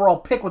 1 overall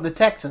pick with the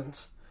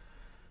Texans.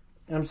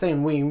 And I'm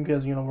saying we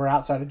because, we're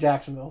outside of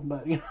Jacksonville,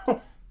 but,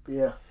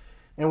 Yeah.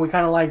 And we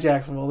kind of like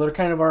Jacksonville. They're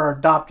kind of our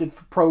adopted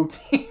pro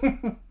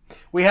team.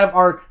 We have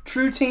our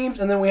true teams,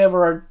 and then we have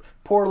our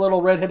poor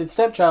little redheaded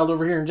stepchild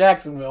over here in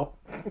Jacksonville.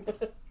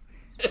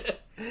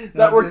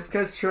 Just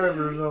because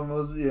Trevor's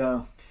almost,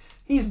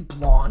 He's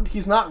blonde.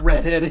 He's not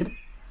redheaded.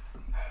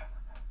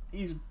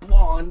 He's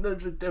blonde.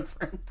 There's a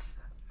difference.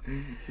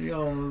 He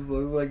almost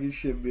looks like he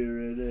should be a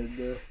redhead,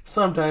 though.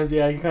 Sometimes,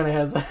 yeah, he kind of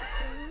has that.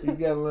 He's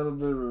got a little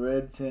bit of a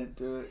red tint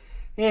to it.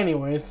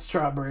 Anyways,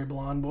 strawberry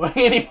blonde boy.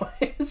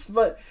 Anyways,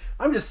 but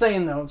I'm just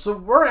saying, though, so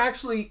we're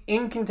actually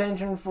in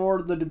contention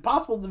for the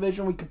possible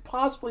division. We could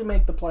possibly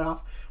make the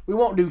playoff. We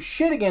won't do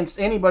shit against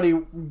anybody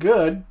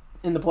good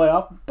in the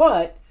playoff,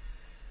 but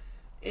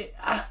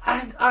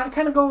I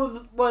kind of go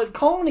with what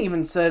Colin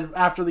even said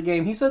after the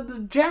game. He said the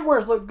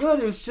Jaguars look good.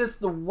 It was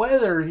just the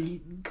weather.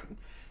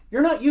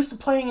 You're not used to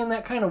playing in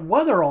that kind of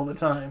weather all the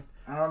time.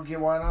 I don't get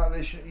why not.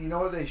 They should. You know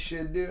what they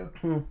should do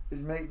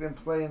is make them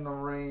play in the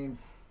rain.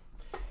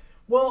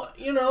 Well,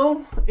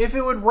 if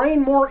it would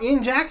rain more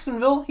in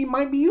Jacksonville, he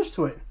might be used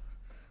to it.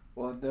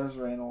 Well, it does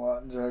rain a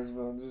lot in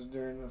Jacksonville just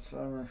during the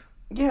summer.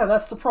 Yeah,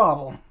 that's the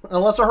problem.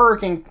 Unless a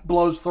hurricane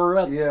blows through,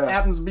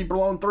 happens to be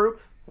blown through.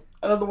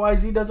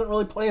 Otherwise, he doesn't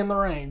really play in the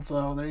rain,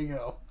 so there you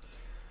go.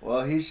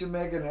 Well, he should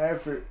make an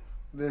effort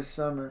this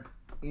summer.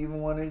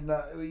 Even when he's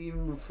not,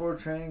 even before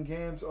training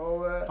camps,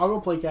 all that. I'll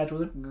go play catch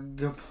with him.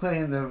 Go play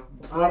in the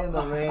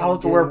rain. I'll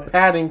have to wear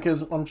padding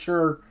because I'm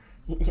sure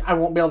I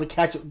won't be able to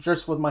catch it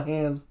just with my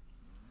hands.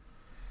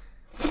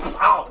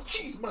 Ow,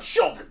 jeez, my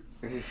shoulder.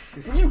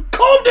 You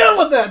calm down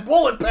with that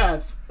bullet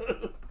pass.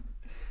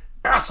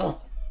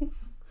 Asshole.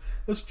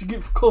 That's what you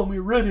get for calling me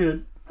a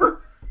redhead. Ow,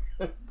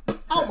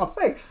 my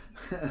face.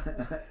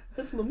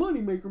 That's my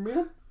moneymaker,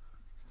 man.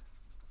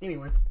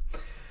 Anyways.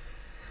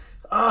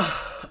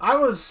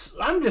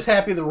 I'm just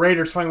happy the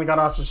Raiders finally got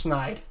off the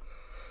schneid.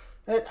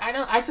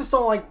 I just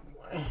don't like,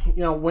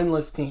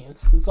 winless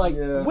teams. It's like,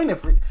 win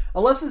it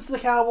unless it's the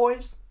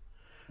Cowboys,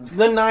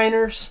 the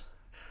Niners,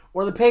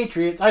 or the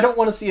Patriots. I don't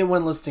want to see a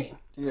winless team.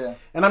 Yeah.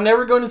 And I'm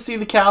never going to see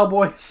the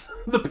Cowboys,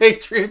 the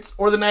Patriots,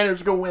 or the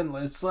Niners go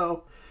winless.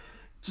 So,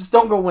 just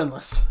don't go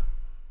winless.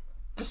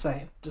 Just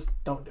saying. Just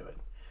don't do it.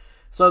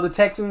 So the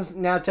Texans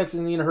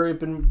need to hurry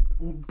up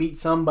and beat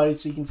somebody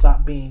so you can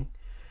stop being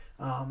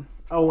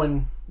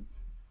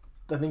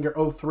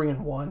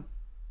 0-3-1.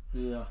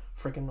 Yeah.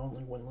 Freaking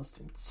only winless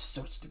team.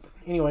 So stupid.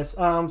 Anyways,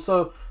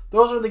 so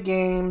those are the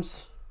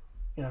games,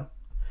 And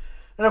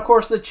of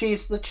course the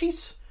Chiefs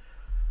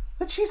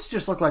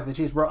just look like the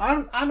Chiefs, bro.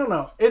 I don't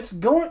know.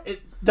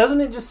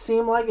 Doesn't it just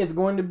seem like it's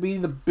going to be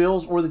the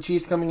Bills or the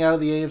Chiefs coming out of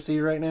the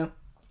AFC right now?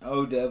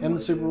 Oh, definitely. In the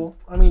Super Bowl.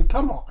 I mean,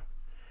 come on.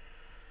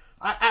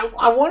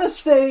 I want to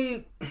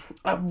say,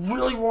 I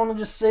really want to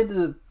just say that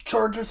the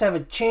Chargers have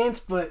a chance,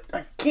 but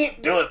I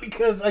can't do it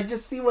because I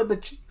just see what the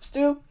Chiefs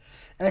do,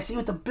 and I see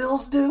what the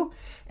Bills do,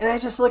 and I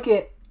just look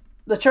at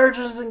the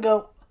Chargers and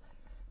go,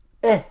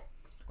 eh.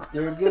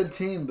 They're a good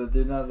team, but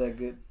they're not that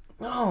good.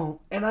 No,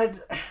 and I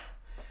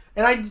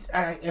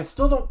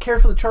still don't care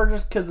for the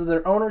Chargers because of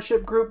their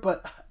ownership group,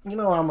 but you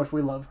know how much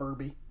we love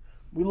Herbie.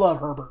 We love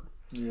Herbert.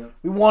 Yeah.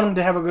 We want him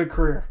to have a good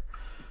career.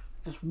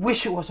 Just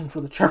wish it wasn't for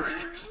the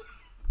Chargers.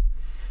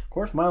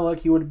 course, my luck,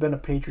 he would have been a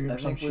Patriot or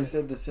some shit. I think we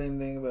said the same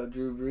thing about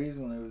Drew Brees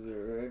when he was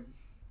there, right?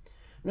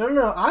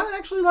 No. I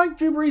actually liked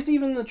Drew Brees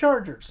even in the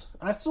Chargers.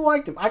 I still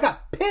liked him. I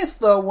got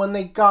pissed, though, when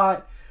they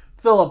got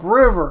Phillip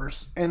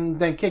Rivers and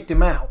then kicked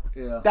him out.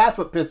 Yeah. That's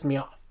what pissed me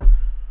off.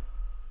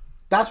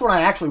 That's when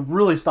I actually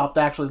really stopped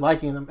actually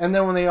liking them. And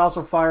then when they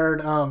also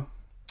fired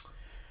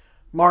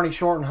Marty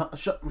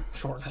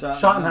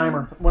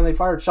Schottenheimer. When they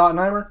fired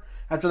Schottenheimer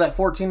after that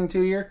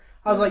 14-2 year,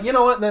 I was like, you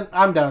know what? Then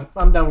I'm done.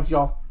 I'm done with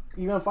y'all.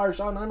 You gonna fire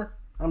Schottenheimer?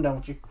 I'm done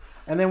with you.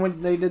 And then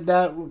when they did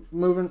that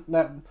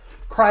that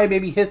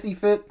crybaby hissy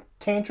fit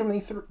tantrum,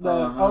 the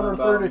owner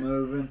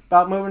threw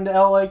about moving to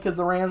LA because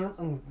the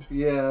Rams.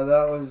 Yeah,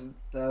 that was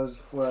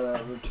flat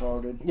out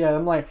retarded. Yeah,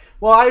 I'm like,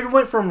 well, I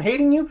went from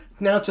hating you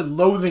now to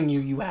loathing you,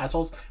 you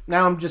assholes.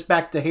 Now I'm just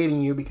back to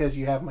hating you because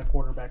you have my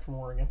quarterback from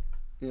Oregon.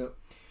 Yep.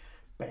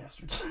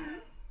 Bastards.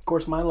 Of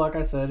course, my luck,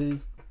 I said, if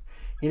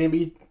he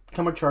didn't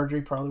become a Charger,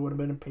 he probably would have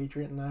been a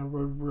Patriot, and I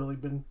would have really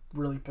been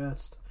really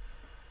pissed.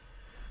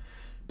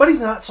 But he's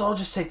not, so I'll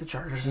just take the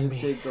Chargers. You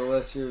take the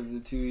lesser of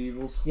the two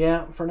evils.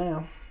 Yeah, for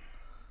now.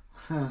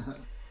 All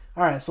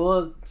right,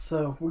 so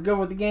we go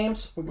with the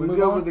games? We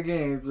go with the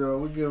games, bro.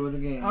 We go with the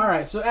games. All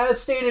right, so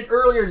as stated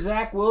earlier,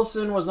 Zach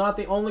Wilson was not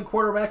the only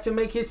quarterback to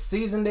make his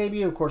season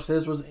debut. Of course,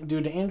 his was due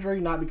to injury,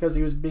 not because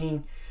he was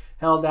being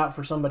held out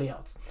for somebody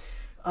else.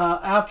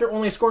 After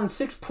only scoring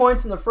 6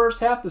 points in the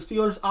first half, the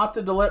Steelers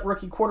opted to let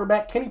rookie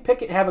quarterback Kenny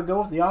Pickett have a go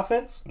with the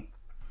offense.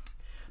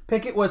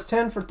 Pickett was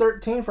 10 for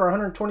 13 for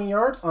 120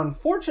 yards.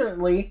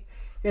 Unfortunately,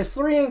 his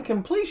 3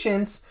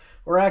 incompletions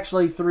were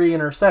actually 3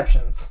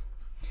 interceptions.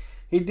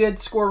 He did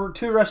score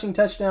 2 rushing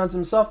touchdowns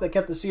himself that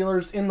kept the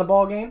Steelers in the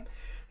ballgame.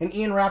 And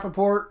Ian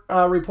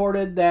Rappaport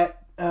reported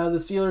that the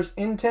Steelers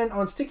intend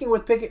on sticking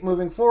with Pickett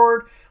moving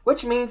forward,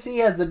 which means he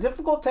has the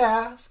difficult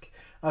task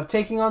of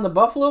taking on the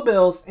Buffalo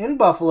Bills in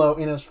Buffalo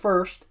in his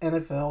first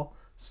NFL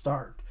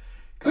start.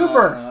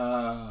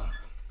 Cooper,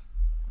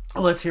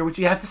 let's hear what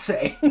you have to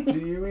say. Do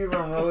you even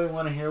really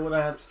want to hear what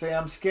I have to say?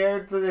 I'm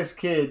scared for this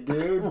kid,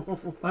 dude.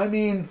 I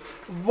mean,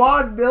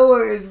 Von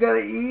Miller is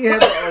going to eat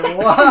him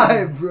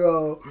alive,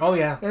 bro. Oh,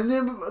 yeah. And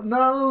then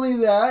not only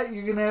that,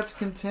 you're going to have to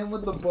contend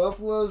with the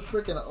Buffalo's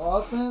freaking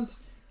offense.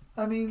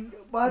 I mean,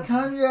 by the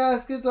time your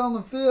ass gets on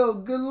the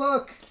field, good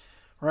luck.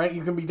 Right,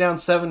 you can be down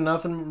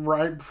 7-0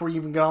 right before you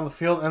even get on the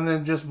field, and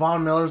then just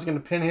Von Miller's going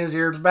to pin his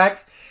ears back,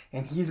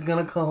 and he's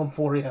going to come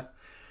for you.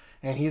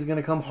 And he's going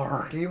to come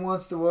hard. He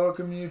wants to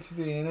welcome you to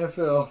the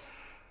NFL.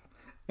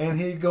 And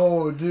he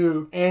going to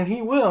do. And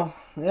he will.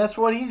 That's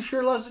what he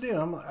sure loves to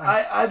do.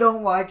 I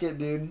don't like it,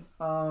 dude.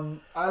 I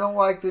don't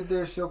like that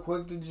they're so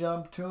quick to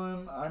jump to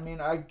him. I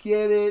mean, I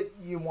get it.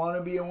 You want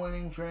to be a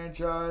winning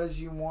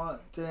franchise. You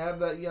want to have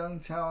that young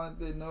talent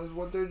that knows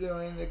what they're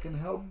doing, that can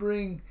help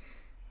bring,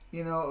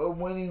 a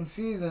winning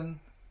season.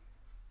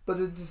 But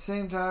at the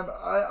same time,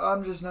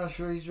 I'm just not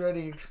sure he's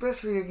ready,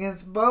 especially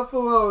against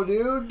Buffalo,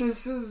 dude.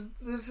 This is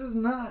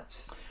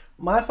nuts.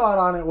 My thought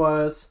on it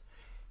was,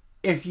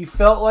 if you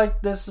felt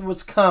like this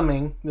was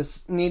coming,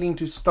 this needing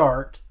to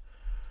start,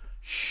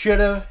 should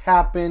have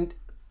happened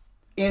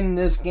in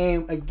this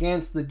game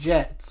against the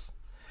Jets.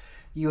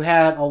 You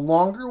had a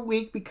longer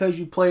week because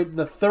you played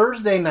the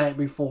Thursday night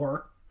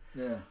before.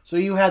 Yeah. So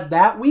you had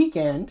that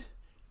weekend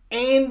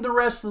and the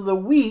rest of the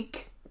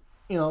week,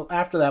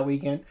 after that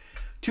weekend,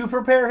 to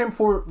prepare him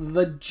for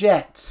the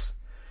Jets.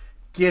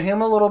 Get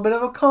him a little bit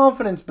of a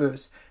confidence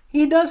boost.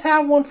 He does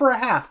have one for a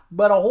half,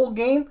 but a whole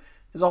game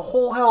is a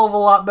whole hell of a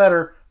lot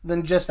better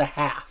than just a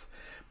half.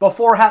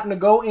 Before having to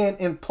go in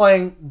and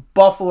playing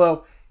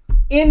Buffalo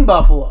in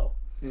Buffalo.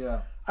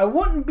 Yeah. I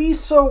wouldn't be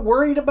so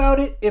worried about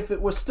it if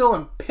it was still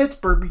in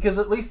Pittsburgh, because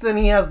at least then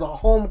he has the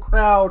home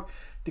crowd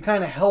to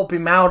kind of help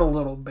him out a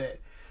little bit.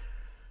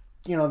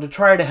 To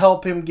try to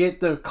help him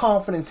get the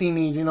confidence he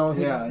needs.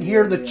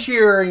 Hear the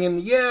cheering and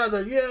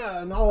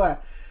and all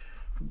that.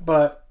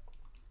 But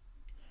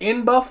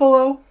in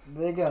Buffalo,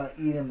 they gotta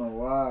eat him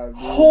alive,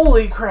 dude.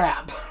 Holy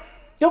crap.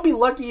 He'll be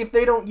lucky if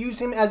they don't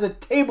use him as a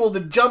table to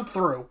jump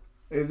through.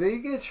 If he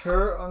gets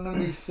hurt, I'm gonna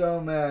be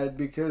so mad,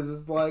 because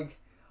it's like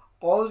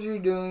all you're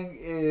doing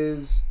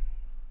is.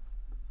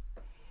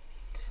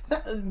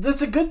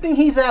 That's a good thing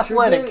he's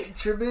athletic.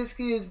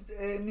 Trubisky is.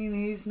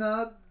 He's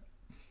not.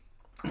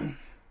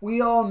 We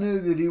all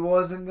knew that he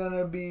wasn't going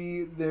to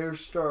be their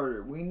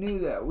starter. We knew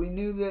that. We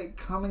knew that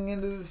coming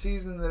into the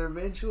season that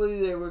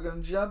eventually they were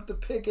going to jump to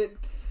Pickett,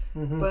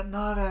 but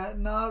not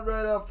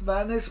right off the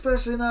bat, and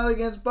especially not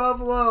against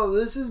Buffalo.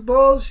 This is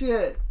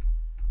bullshit.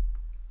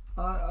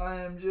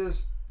 I'm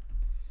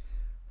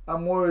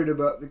worried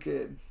about the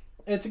kid.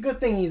 It's a good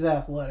thing he's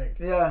athletic.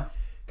 Yeah.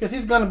 Because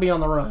he's going to be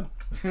on the run.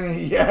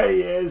 Yeah, he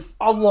is.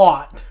 A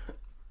lot.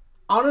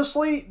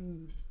 Honestly,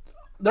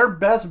 their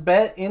best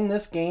bet in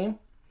this game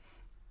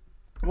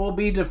will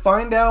be to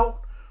find out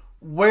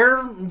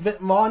where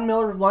Von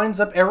Miller lines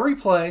up every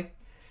play,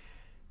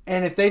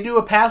 and if they do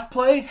a pass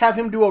play, have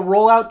him do a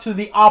rollout to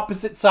the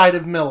opposite side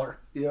of Miller.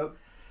 Yep.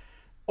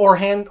 Or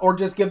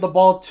just give the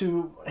ball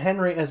to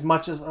Henry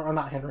or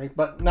not Henry,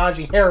 but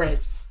Najee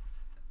Harris.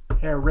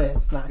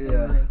 Harris, not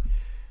Henry.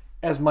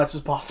 as much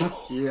as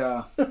possible.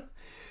 Yeah.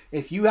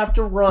 If you have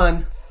to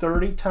run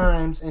 30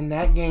 times in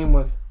that game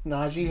with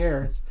Najee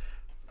Harris,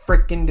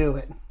 freaking do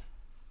it.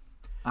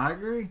 I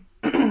agree.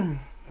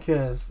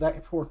 Because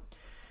that poor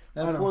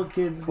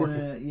kid's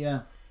gonna,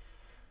 yeah.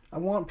 I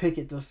want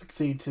Pickett to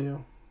succeed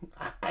too.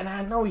 And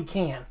I know he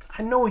can.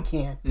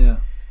 Yeah.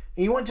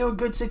 He went to a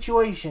good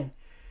situation.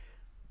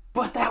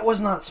 But that was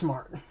not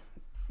smart.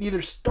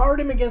 Either start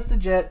him against the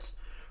Jets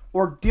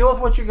or deal with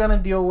what you're going to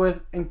deal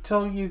with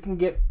until you can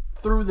get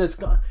through this.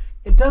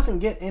 It doesn't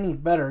get any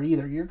better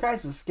either. Your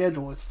guys'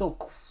 schedule is still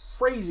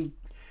crazy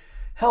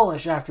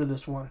hellish after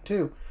this one,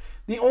 too.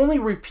 The only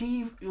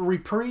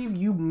reprieve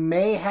you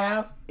may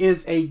have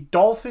is a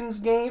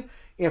Dolphins game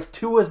if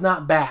Tua's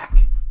not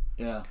back.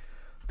 Yeah.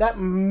 That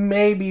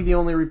may be the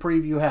only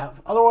reprieve you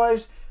have.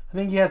 Otherwise, I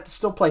think you have to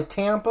still play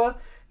Tampa.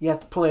 You have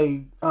to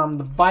play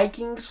the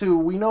Vikings, who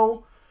we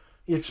know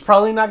it's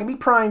probably not going to be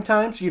prime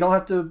time, so you don't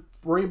have to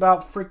worry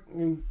about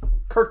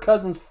Kirk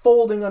Cousins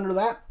folding under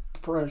that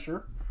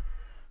pressure.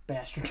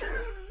 Bastard.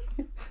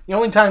 The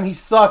only time he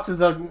sucks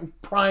is on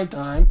prime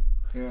time.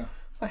 Yeah.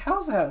 It's like, how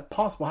is that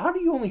possible? How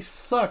do you only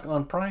suck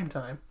on prime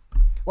time?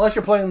 Unless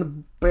you're playing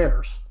the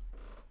Bears.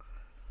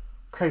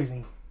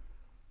 Crazy.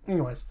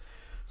 Anyways.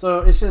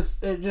 So it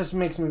just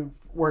makes me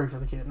worry for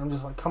the kid. And I'm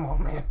just like, come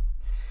on, man.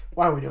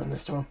 Why are we doing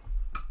this to him?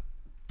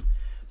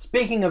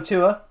 Speaking of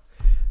Tua,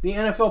 the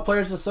NFL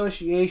Players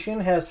Association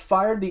has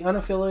fired the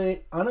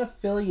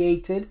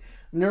unaffiliated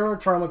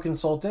neurotrauma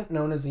consultant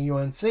known as the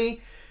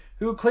UNC,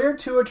 who cleared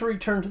Tua to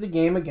return to the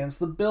game against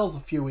the Bills a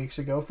few weeks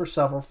ago for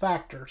several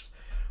factors.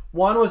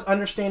 One was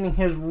understanding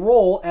his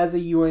role as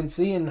a UNC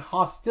and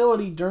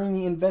hostility during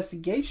the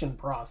investigation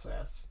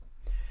process.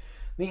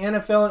 The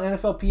NFL and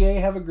NFLPA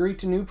have agreed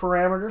to new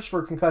parameters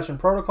for concussion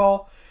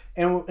protocol,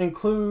 and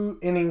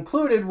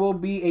included will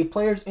be a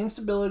player's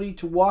instability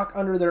to walk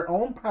under their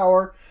own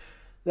power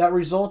that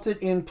resulted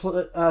in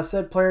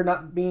said player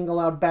not being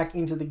allowed back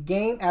into the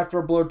game after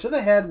a blow to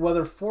the head,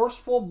 whether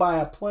forceful by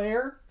a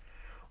player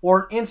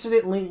or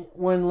incidentally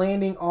when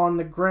landing on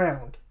the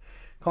ground.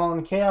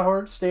 Colin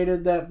Cowherd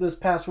stated that this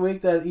past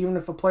week that even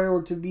if a player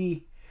were to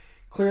be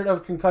cleared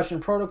of concussion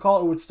protocol,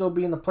 it would still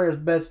be in the player's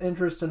best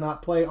interest to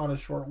not play on a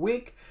short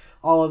week.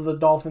 All of the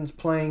Dolphins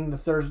playing the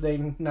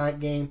Thursday night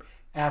game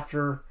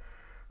after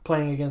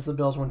playing against the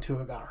Bills when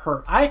Tua got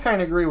hurt. I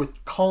kind of agree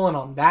with Colin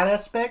on that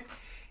aspect.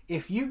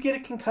 If you get a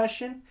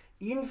concussion,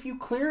 even if you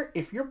clear it,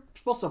 if you're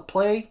supposed to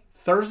play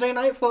Thursday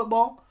night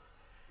football,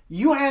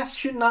 you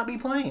should not be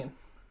playing.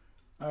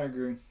 I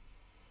agree.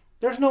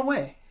 There's no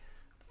way.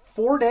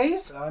 4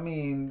 days? I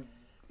mean,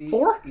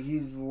 4?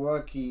 He's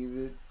lucky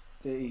that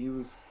he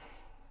was.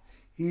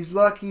 He's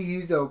lucky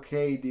he's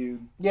okay,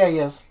 dude. Yeah, he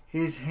is.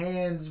 His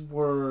hands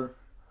were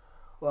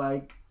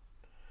like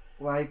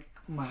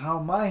how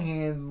my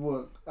hands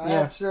look. I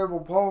have cerebral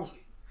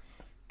palsy.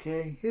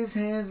 Okay? His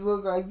hands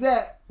look like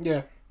that.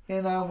 Yeah.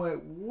 And I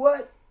went,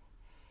 what?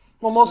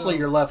 Well, mostly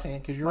your left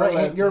hand, because your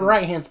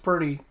right hand's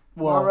pretty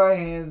well. My right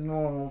hand's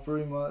normal,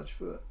 pretty much,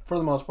 but for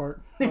the most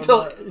part,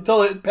 until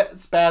it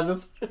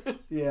spazzes.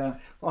 Yeah,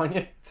 on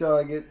you. Until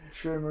I get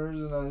trimmers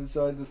and I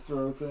decide to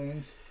throw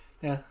things.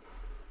 Yeah,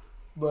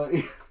 but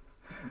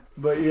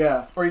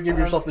yeah, or you give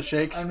yourself the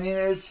shakes. I mean,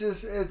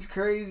 it's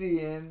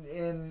crazy,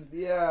 and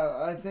yeah,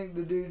 I think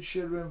the dude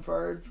should have been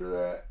fired for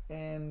that,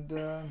 and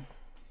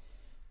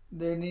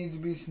there needs to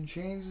be some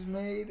changes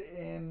made,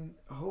 and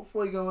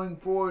hopefully going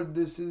forward,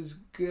 this is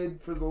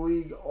good for the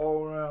league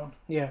all around.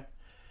 Yeah.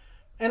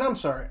 And I'm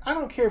sorry, I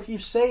don't care if you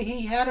say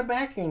he had a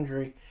back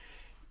injury.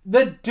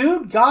 The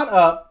dude got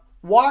up,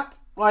 walked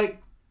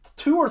like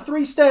 2 or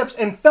 3 steps,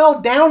 and fell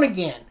down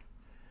again.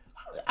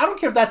 I don't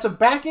care if that's a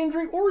back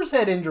injury or his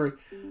head injury.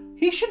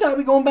 He should not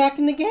be going back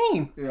in the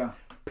game. Yeah.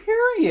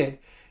 Period.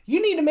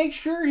 You need to make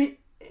sure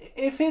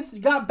if it's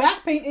got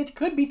back pain, it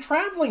could be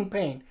traveling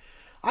pain.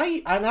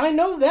 I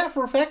know that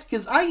for a fact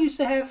because I used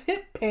to have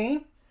hip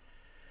pain.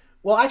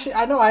 Well, actually,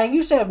 I know I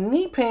used to have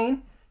knee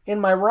pain in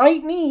my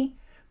right knee,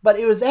 but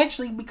it was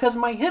actually because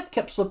my hip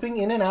kept slipping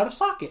in and out of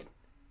socket.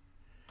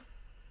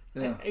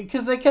 Yeah.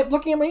 Because they kept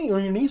looking at me,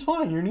 your knee's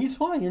fine, your knee's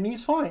fine, your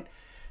knee's fine.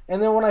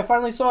 And then when I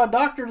finally saw a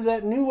doctor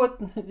that knew what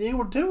they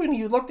were doing,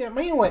 he looked at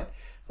me and went,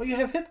 well, you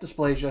have hip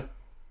dysplasia.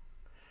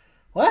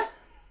 What?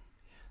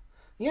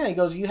 Yeah, he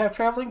goes, you have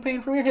traveling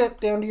pain from your hip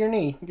down to your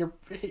knee.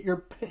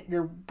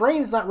 Your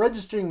brain is not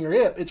registering your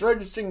hip. It's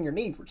registering your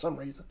knee for some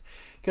reason.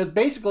 Because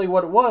basically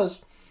what it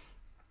was,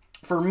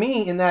 for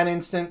me in that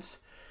instance,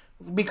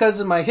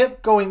 because of my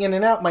hip going in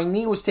and out, my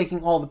knee was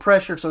taking all the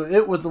pressure, so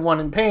it was the one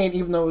in pain,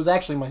 even though it was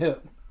actually my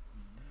hip.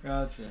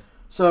 Gotcha.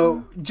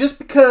 So just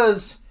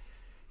because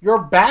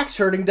your back's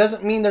hurting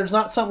doesn't mean there's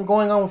not something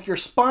going on with your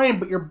spine,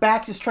 but your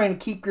back is trying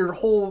to keep your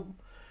whole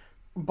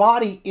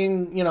body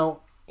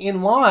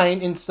in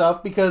line and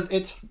stuff because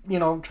it's,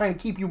 trying to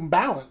keep you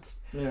balanced.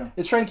 Yeah.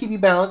 It's trying to keep you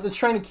balanced. It's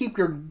trying to keep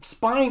your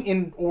spine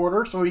in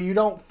order so you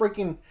don't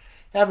freaking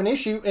have an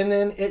issue, and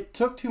then it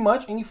took too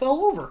much and you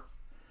fell over.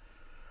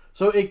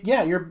 So,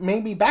 you're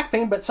maybe back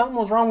pain, but something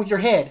was wrong with your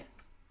head.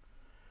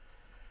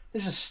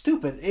 It's just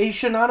stupid. He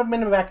should not have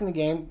been back in the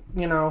game,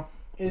 you know.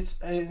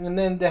 And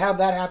then to have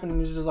that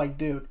happen is just like,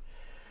 dude.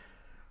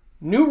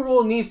 New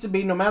rule needs to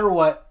be, no matter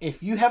what,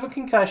 if you have a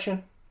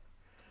concussion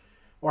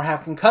or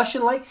have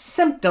concussion-like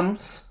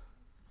symptoms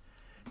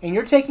and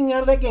you're taking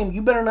out of that game,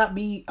 you better not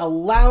be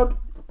allowed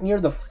near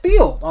the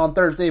field on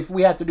Thursday if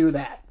we have to do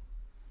that.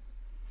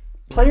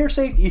 Player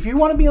safety. If you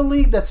want to be a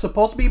league that's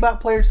supposed to be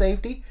about player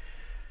safety,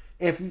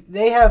 if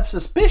they have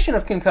suspicion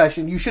of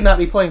concussion, you should not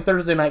be playing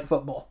Thursday night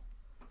football.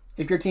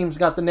 If your team's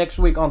got the next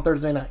week on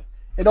Thursday night.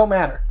 It don't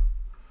matter.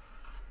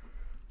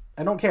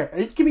 I don't care.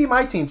 It could be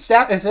my team.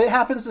 If it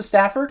happens to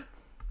Stafford,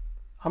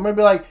 I'm going to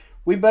be like,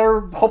 we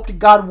better hope to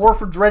God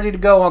Warford's ready to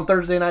go on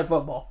Thursday night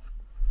football.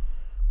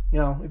 You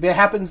know, if it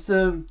happens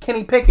to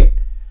Kenny Pickett,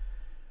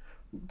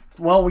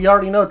 well, we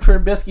already know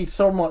Trubisky's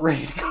somewhat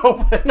ready to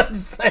go, but I'm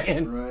just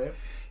saying. Right.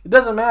 It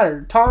doesn't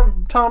matter.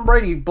 Tom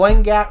Brady,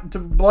 Blaine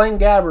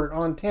Gabbert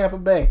on Tampa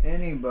Bay.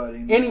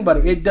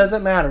 Anybody. It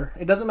doesn't matter.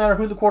 It doesn't matter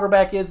who the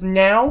quarterback is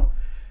now.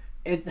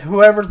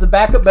 Whoever's the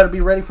backup better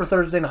be ready for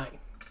Thursday night.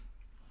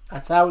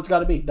 That's how it's got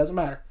to be. It doesn't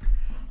matter.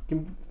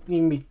 It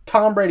can be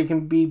Tom Brady. It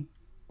can be,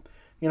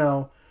 you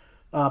know,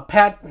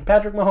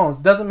 Patrick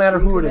Mahomes. Doesn't matter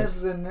who it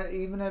is.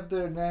 Even if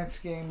their next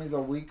game is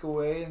a week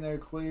away and they're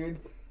cleared,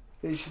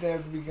 they should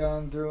have to be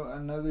gone through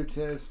another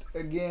test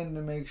again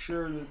to make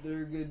sure that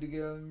they're good to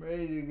go and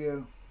ready to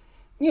go.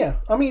 Yeah,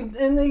 I mean,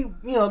 and they, you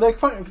know,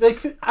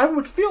 I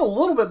would feel a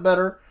little bit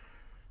better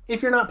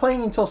if you're not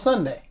playing until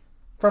Sunday,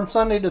 from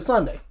Sunday to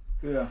Sunday.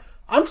 Yeah.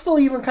 I'm still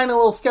even kind of a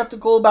little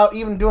skeptical about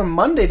even doing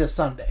Monday to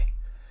Sunday.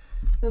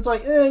 It's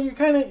like,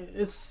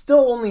 it's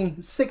still only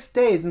 6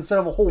 days instead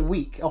of a whole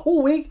week. A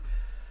whole week,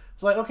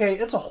 it's like, okay,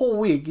 it's a whole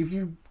week. If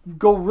you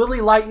go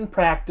really light in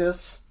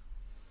practice,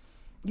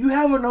 you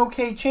have an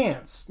okay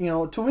chance. You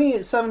know, to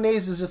me, 7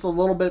 days is just a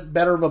little bit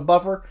better of a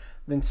buffer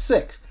than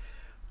 6.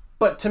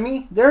 But to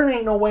me, there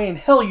ain't no way in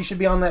hell you should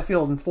be on that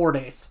field in 4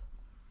 days.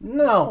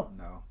 No.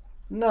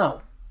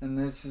 And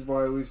this is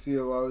why we see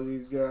a lot of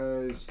these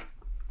guys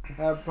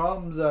have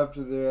problems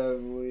after they're out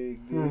of the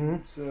league, dude. Mm-hmm.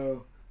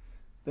 So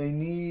they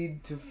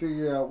need to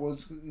figure out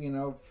what's going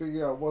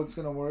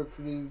to work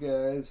for these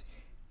guys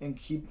and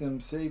keep them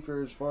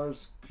safer as far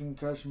as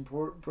concussion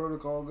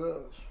protocol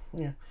goes.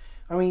 Yeah.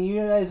 I mean,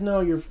 you guys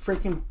know your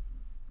freaking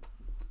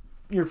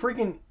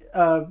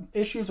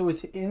issues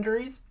with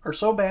injuries are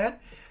so bad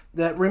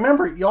that,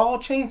 remember, y'all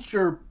changed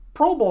your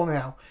Pro Bowl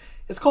now.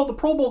 It's called the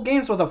Pro Bowl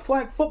games with a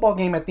flag football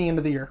game at the end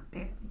of the year.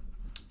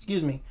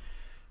 Excuse me.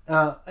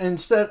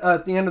 Instead,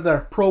 at the end of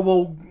the Pro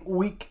Bowl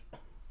week,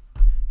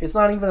 it's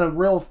not even a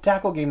real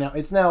tackle game now.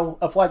 It's now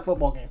a flag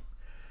football game.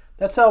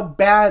 That's how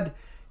bad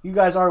you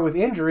guys are with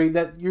injury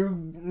that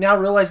you now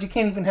realize you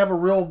can't even have a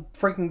real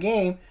freaking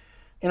game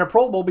in a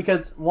Pro Bowl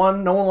because,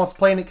 one, no one wants to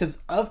play in it because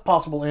of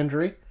possible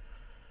injury,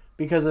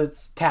 because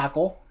it's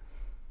tackle.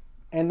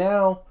 And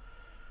now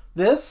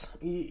this,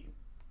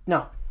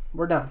 no,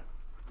 we're done.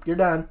 You're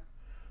done.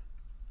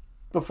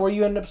 Before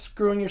you end up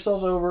screwing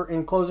yourselves over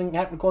and having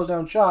to close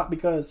down shop,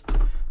 because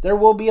there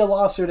will be a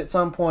lawsuit at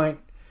some point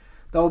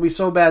that will be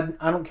so bad,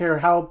 I don't care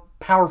how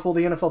powerful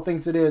the NFL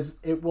thinks it is,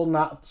 it will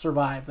not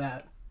survive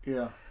that.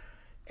 Yeah.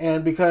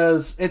 And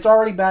because it's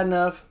already bad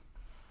enough,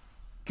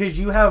 because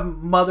you have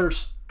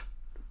mothers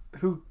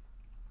who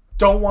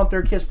don't want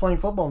their kids playing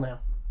football now.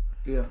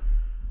 Yeah.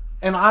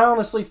 And I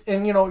honestly,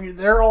 and you know,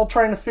 they're all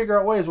trying to figure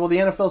out ways. Well, the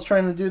NFL's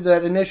trying to do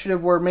that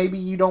initiative where maybe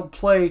you don't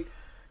play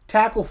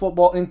tackle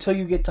football until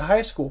you get to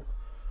high school.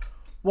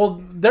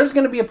 Well, there's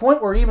going to be a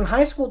point where even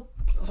high school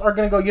are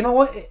going to go, you know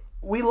what?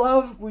 We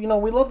love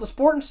the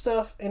sport and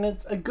stuff, and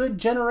it's a good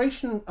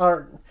generator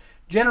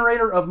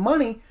of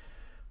money,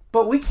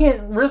 but we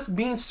can't risk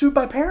being sued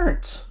by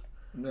parents.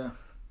 Yeah.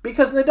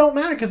 Because it don't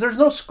matter, because there's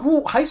no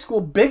high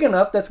school big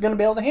enough that's going to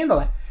be able to handle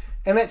that.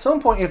 And at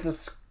some point, if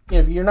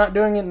you're not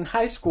doing it in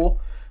high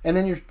school, and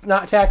then you're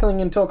not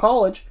tackling until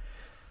college,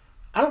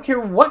 I don't care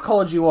what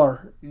college you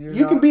are.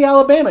 You can be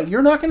Alabama.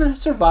 You're not going to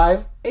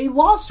survive a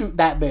lawsuit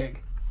that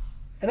big.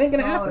 It ain't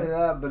going to happen. Not only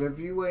that, but if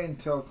you wait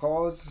until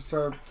college to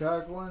start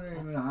tackling, or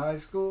even high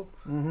school,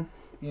 mm-hmm.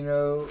 you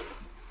know,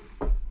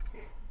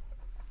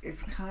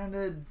 it's kind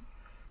of...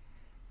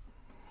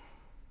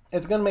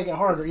 It's going to make it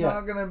harder, It's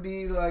not going to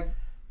be like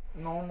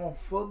normal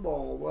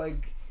football.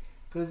 Like,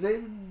 because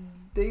they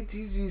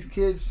teach these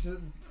kids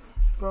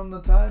from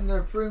the time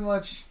they're pretty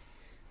much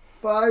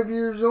 5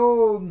 years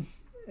old,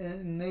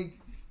 and it's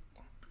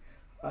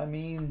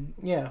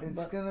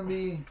gonna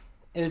be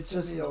a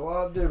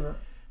lot different.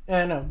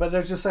 Yeah, I know, but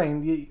they're just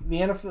saying the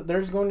NFL.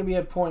 There's going to be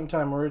a point in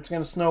time where it's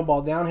going to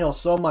snowball downhill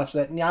so much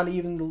that not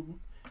even the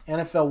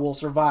NFL will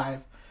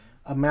survive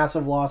a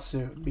massive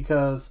lawsuit,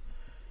 because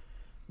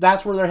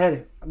that's where they're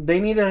headed. They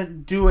need to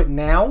do it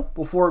now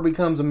before it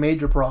becomes a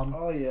major problem.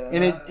 Oh yeah,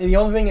 and the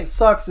only thing it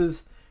sucks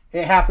is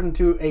it happens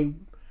to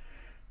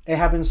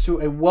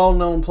a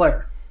well-known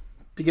player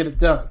to get it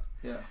done.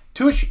 Yeah.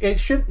 This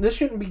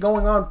shouldn't be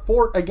going on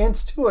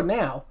against Tua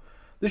now.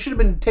 This should have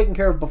been taken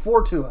care of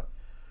before Tua.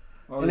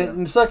 Oh, and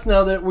it sucks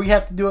now that we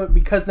have to do it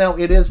because now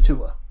it is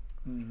Tua.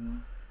 Mm-hmm.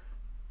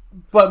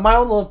 But my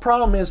own little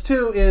problem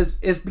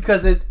is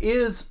because it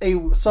is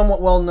a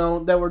somewhat well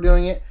known that we're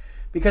doing it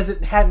because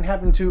it hadn't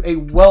happened to a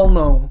well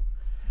known.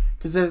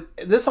 Because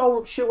this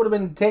whole shit would have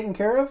been taken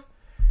care of.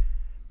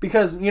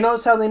 Because you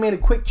notice how they made a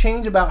quick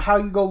change about how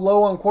you go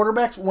low on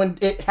quarterbacks when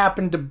it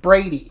happened to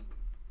Brady.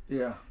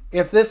 Yeah.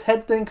 If this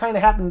head thing kind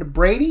of happened to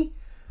Brady,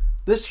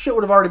 this shit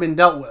would have already been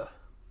dealt with.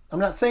 I'm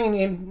not saying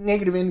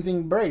anything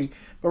to Brady,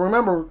 but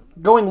remember,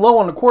 going low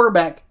on the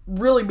quarterback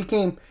really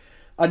became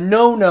a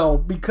no-no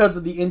because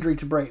of the injury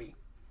to Brady.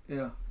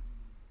 Yeah.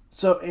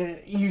 So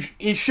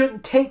it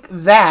shouldn't take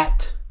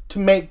that to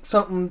make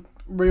something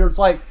where it's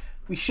like,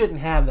 we shouldn't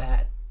have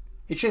that.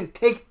 It shouldn't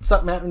take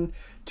something happen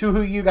to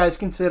who you guys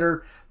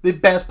consider the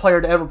best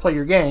player to ever play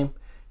your game.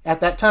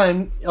 At that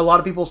time, a lot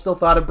of people still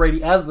thought of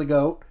Brady as the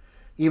GOAT.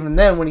 Even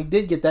then, when he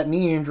did get that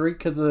knee injury,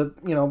 because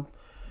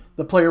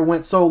the player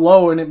went so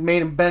low and it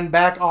made him bend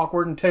back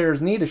awkward and tear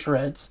his knee to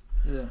shreds.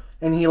 Yeah.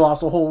 And he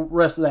lost the whole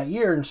rest of that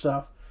year and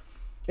stuff.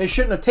 It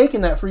shouldn't have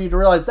taken that for you to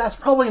realize that's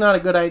probably not a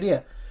good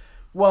idea.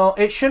 Well,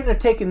 it shouldn't have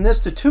taken this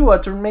to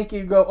Tua to make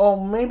you go,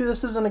 oh, maybe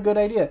this isn't a good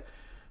idea.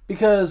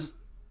 Because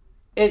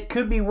it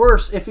could be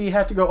worse if you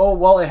have to go, oh,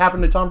 well, it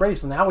happened to Tom Brady,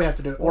 so now we have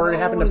to do it. Or it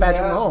happened to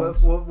Patrick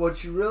Mahomes. But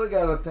what you really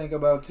got to think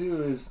about,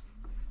 too,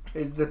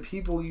 is the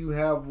people you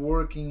have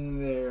working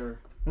there.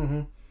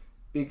 Mm-hmm.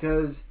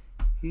 Because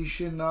he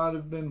should not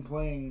have been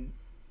playing.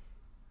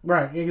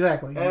 Right,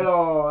 exactly. At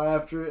all.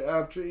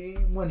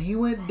 When he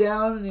went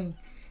down and he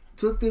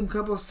took them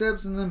couple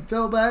steps and then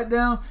fell back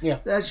down,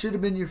 that should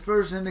have been your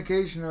first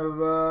indication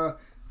of,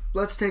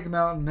 let's take him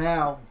out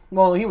now.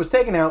 Well, he was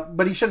taken out,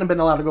 but he shouldn't have been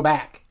allowed to go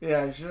back.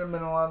 Yeah, he shouldn't have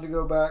been allowed to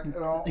go back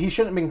at all. He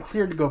shouldn't have been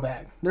cleared to go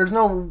back. There's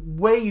no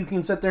way you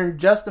can sit there and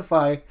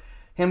justify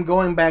him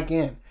going back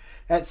in.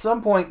 At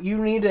some point, you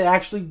need to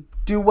actually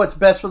do what's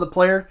best for the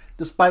player,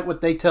 despite what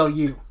they tell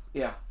you.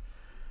 Yeah.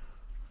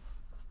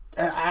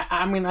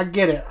 I mean, I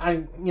get it.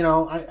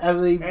 As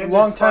a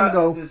long time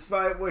ago,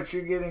 despite what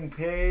you're getting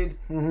paid,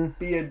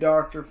 be a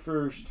doctor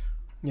first.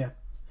 Yeah.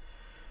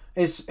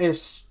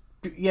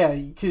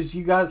 Because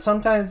you got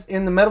sometimes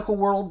in the medical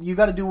world, you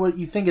got to do what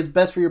you think is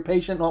best for your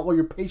patient, not what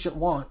your patient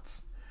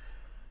wants,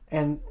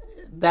 and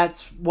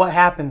that's what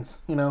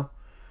happens, And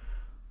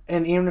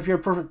even if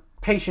your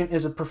patient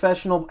is a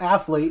professional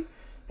athlete,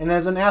 and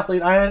as an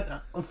athlete,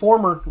 a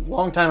former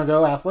long time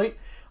ago athlete,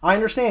 I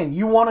understand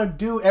you want to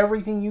do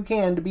everything you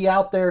can to be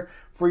out there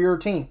for your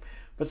team,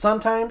 but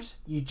sometimes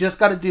you just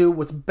got to do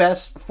what's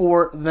best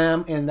for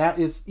them, and that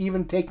is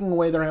even taking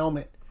away their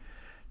helmet.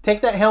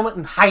 Take that helmet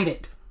and hide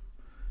it.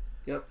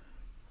 Yep.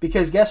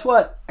 Because guess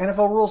what?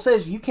 NFL rule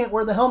says you can't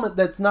wear the helmet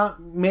that's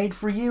not made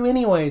for you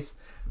anyways.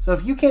 So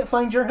if you can't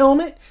find your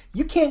helmet,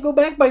 you can't go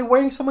back by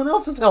wearing someone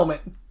else's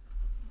helmet.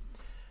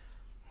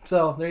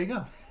 So there you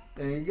go.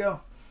 There you go.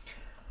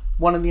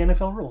 One of the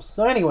NFL rules.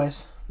 So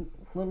anyways,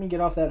 let me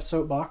get off that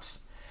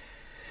soapbox.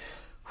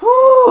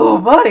 Whoo,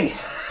 buddy.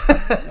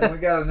 And we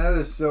got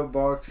another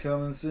soapbox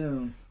coming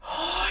soon.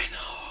 Oh, I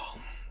know.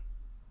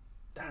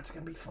 That's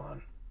going to be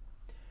fun.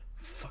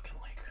 Fucking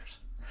Lakers.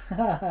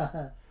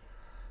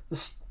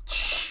 The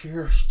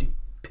sheer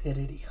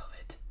stupidity of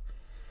it.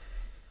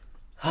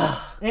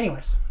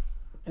 Anyways,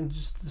 and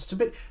just the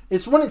stupid.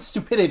 It's when it's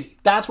stupidity.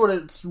 That's what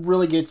it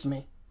really gets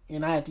me,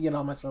 and I have to get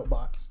on my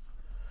soapbox.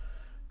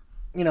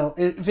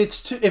 If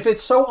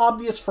it's so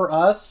obvious for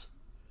us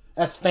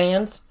as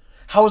fans,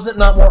 how is it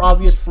not more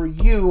obvious for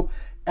you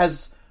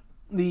as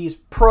these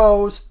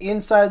pros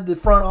inside the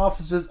front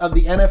offices of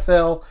the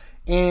NFL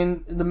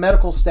and the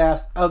medical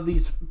staffs of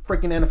these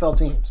freaking NFL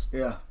teams?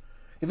 Yeah.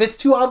 If it's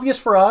too obvious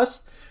for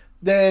us,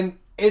 then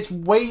it's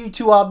way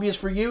too obvious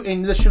for you,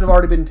 and this should have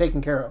already been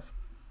taken care of.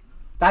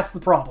 That's the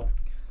problem.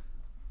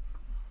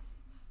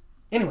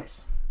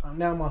 Anyways,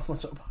 now I'm off my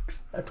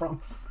soapbox. I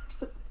promise.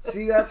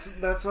 See, that's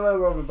what I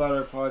love about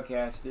our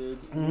podcast,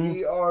 dude. Mm-hmm.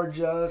 We are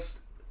just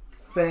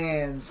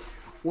fans.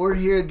 We're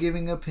here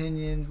giving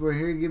opinions. We're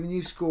here giving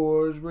you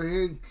scores. We're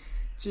here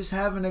just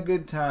having a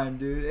good time,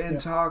 dude, and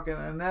talking.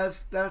 And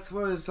that's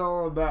what it's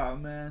all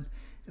about, man.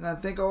 And I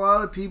think a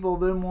lot of people,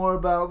 they're more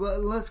about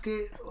let's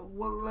get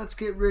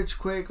rich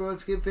quick,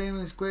 let's get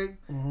famous quick.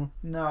 Mm-hmm.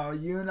 No,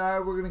 you and I,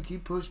 we're gonna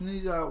keep pushing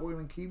these out. We're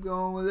gonna keep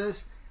going with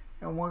this,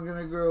 and we're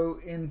gonna grow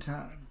in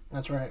time.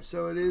 That's right.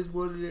 So it is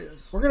what it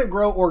is. We're gonna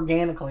grow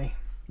organically.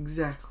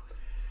 Exactly.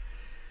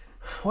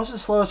 What's the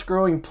slowest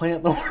growing plant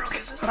in the world?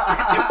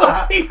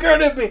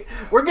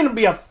 We're gonna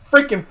be a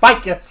freaking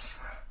ficus.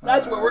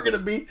 That's what we're gonna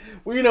be.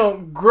 We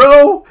don't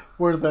grow.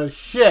 We're the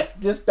shit.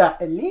 Just about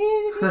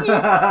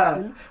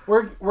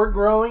we're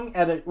growing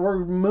we're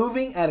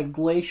moving at a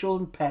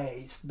glacial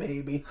pace,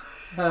 baby,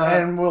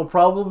 and we'll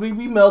probably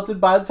be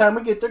melted by the time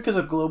we get there because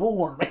of global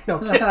warming.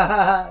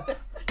 Okay.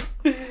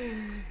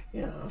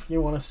 If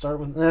you want to start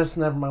with this,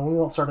 never mind. We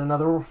won't start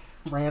another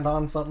rant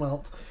on something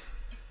else.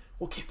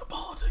 We'll keep the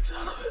politics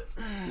out of it.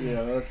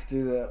 Yeah, let's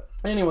do that.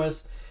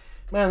 Anyways,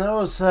 man, that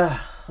was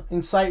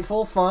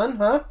insightful, fun,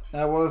 huh?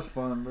 That was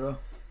fun, bro.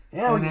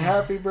 Yeah, and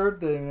happy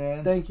birthday,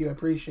 man. Thank you, I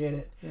appreciate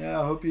it. Yeah,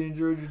 I hope you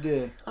enjoyed your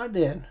day. I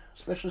did,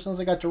 especially since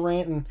I got to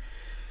rant and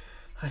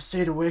I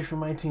stayed away from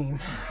my team.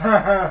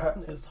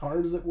 As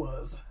hard as it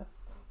was.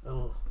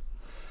 Ugh.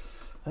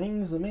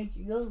 Things that make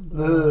you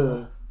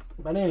go.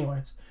 But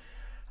anyways.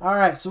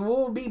 Alright, so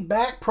we'll be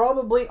back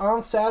probably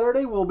on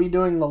Saturday. We'll be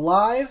doing the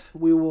live.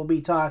 We will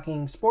be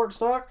talking sports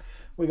talk.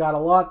 We got a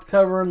lot to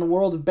cover in the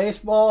world of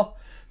baseball.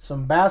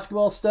 Some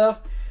basketball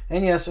stuff.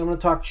 And yes, I'm going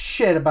to talk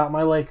shit about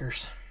my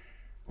Lakers.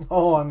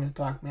 Oh, I'm going to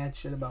talk mad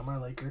shit about my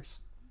Lakers.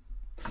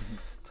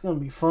 It's going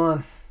to be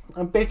fun.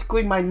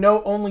 Basically, my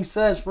note only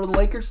says for the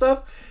Lakers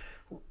stuff,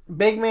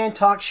 big man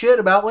talk shit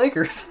about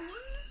Lakers.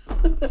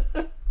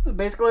 That's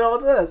basically all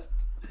it says.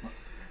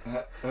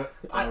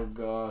 Oh,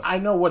 gosh. I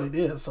know what it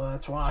is, so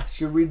that's why.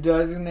 Should we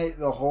designate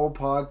the whole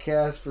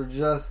podcast for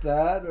just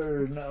that,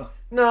 or no?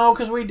 No,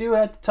 because we do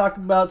have to talk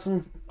about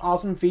some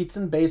awesome feats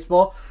in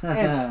baseball.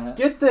 And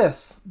get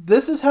this.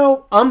 This is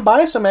how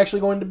unbiased I'm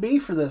actually going to be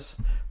for this.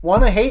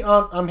 One,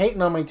 I'm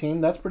hating on my team.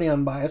 That's pretty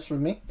unbiased for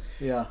me.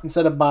 Yeah.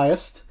 Instead of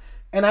biased.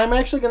 And I'm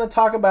actually going to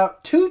talk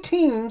about 2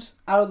 teams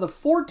out of the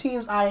 4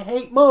 teams I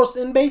hate most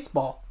in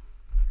baseball.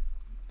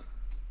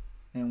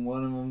 And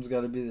one of them's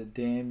got to be the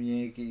damn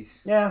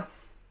Yankees. Yeah.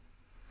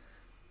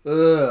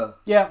 Ugh.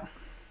 Yeah.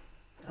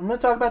 I'm going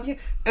to talk about and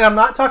I'm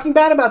not talking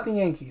bad about the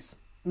Yankees.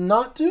 I'm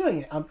not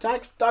doing it. I'm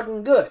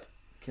talking good.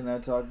 Can I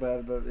talk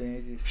bad about the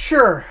Yankees?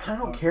 Sure. I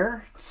don't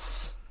care.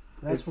 It's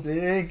the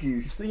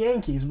Yankees. It's the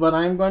Yankees, but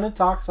I'm going to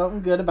talk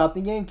something good about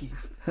the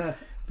Yankees.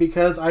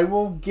 Because I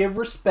will give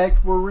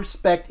respect where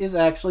respect is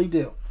actually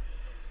due.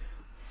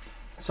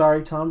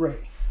 Sorry, Tom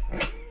Brady.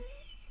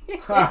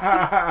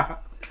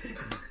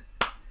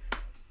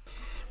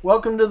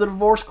 Welcome to the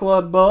divorce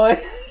club, boy.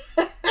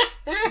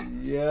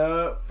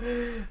 Yep.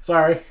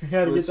 Sorry, you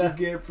had to That's get that. What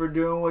you get for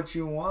doing what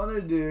you want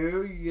to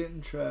do, you get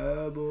in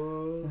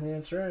trouble.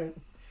 That's right.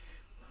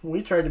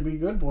 We tried to be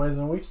good boys,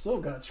 and we still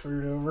got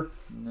screwed over.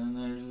 And then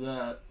there's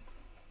that.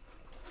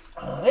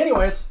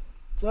 Anyways,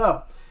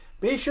 so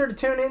be sure to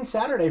tune in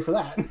Saturday for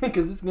that,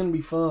 because it's going to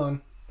be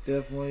fun.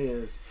 Definitely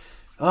is.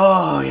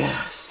 Oh,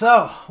 yeah.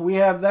 So, we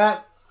have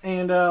that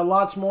and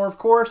lots more, of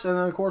course. And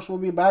then, of course, we'll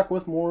be back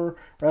with more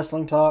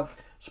wrestling talk,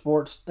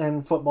 sports,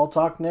 and football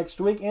talk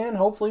next week. And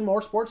hopefully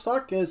more sports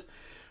talk, because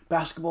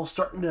basketball's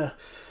starting to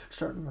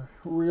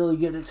really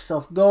get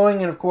itself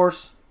going. And, of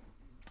course,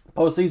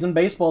 postseason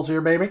baseball's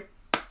here, baby.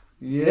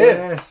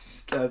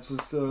 Yes. That's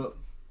what's up.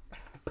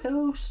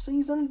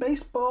 Postseason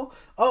baseball.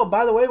 Oh,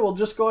 by the way, we'll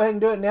just go ahead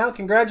and do it now.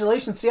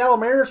 Congratulations, Seattle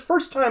Mariners.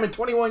 First time in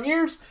 21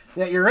 years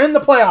that you're in the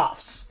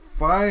playoffs.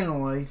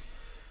 Finally.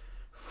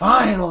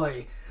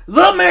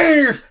 The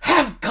Mariners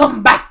have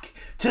come back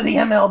to the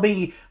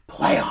MLB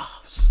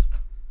playoffs.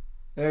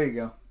 There you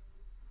go.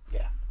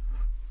 Yeah.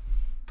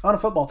 On a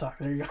football talk.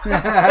 There you go.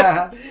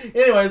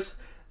 Anyways,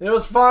 it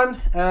was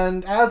fun.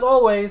 And as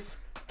always,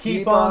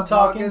 keep on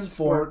talking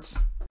sports.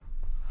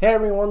 Hey,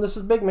 everyone. This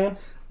is Big Man.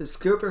 This is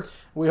Cooper.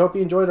 We hope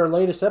you enjoyed our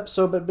latest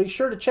episode, but be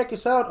sure to check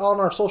us out on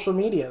our social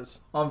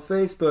medias. On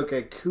Facebook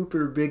at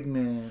Cooper Big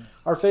Man.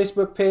 Our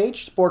Facebook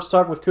page, Sports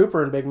Talk with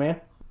Cooper and Big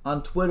Man.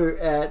 On Twitter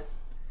at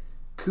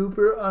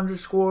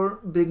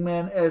Cooper_Big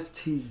Man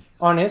ST.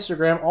 On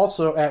Instagram,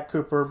 also at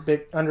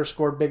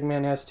Cooper_Big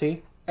Man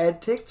ST. At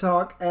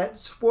TikTok at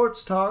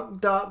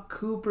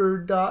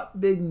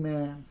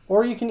sportstalk.cooper.bigman.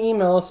 Or you can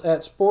email us at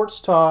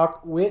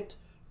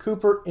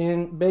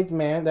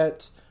sportstalkwithCooperandBigman.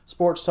 That's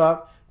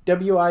sportstalk,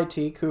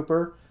 WIT,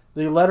 Cooper,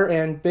 the letter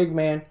N, Big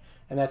Man,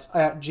 and that's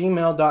at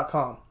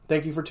gmail.com.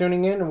 Thank you for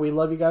tuning in, and we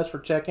love you guys for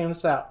checking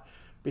us out.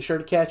 Be sure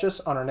to catch us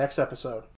on our next episode.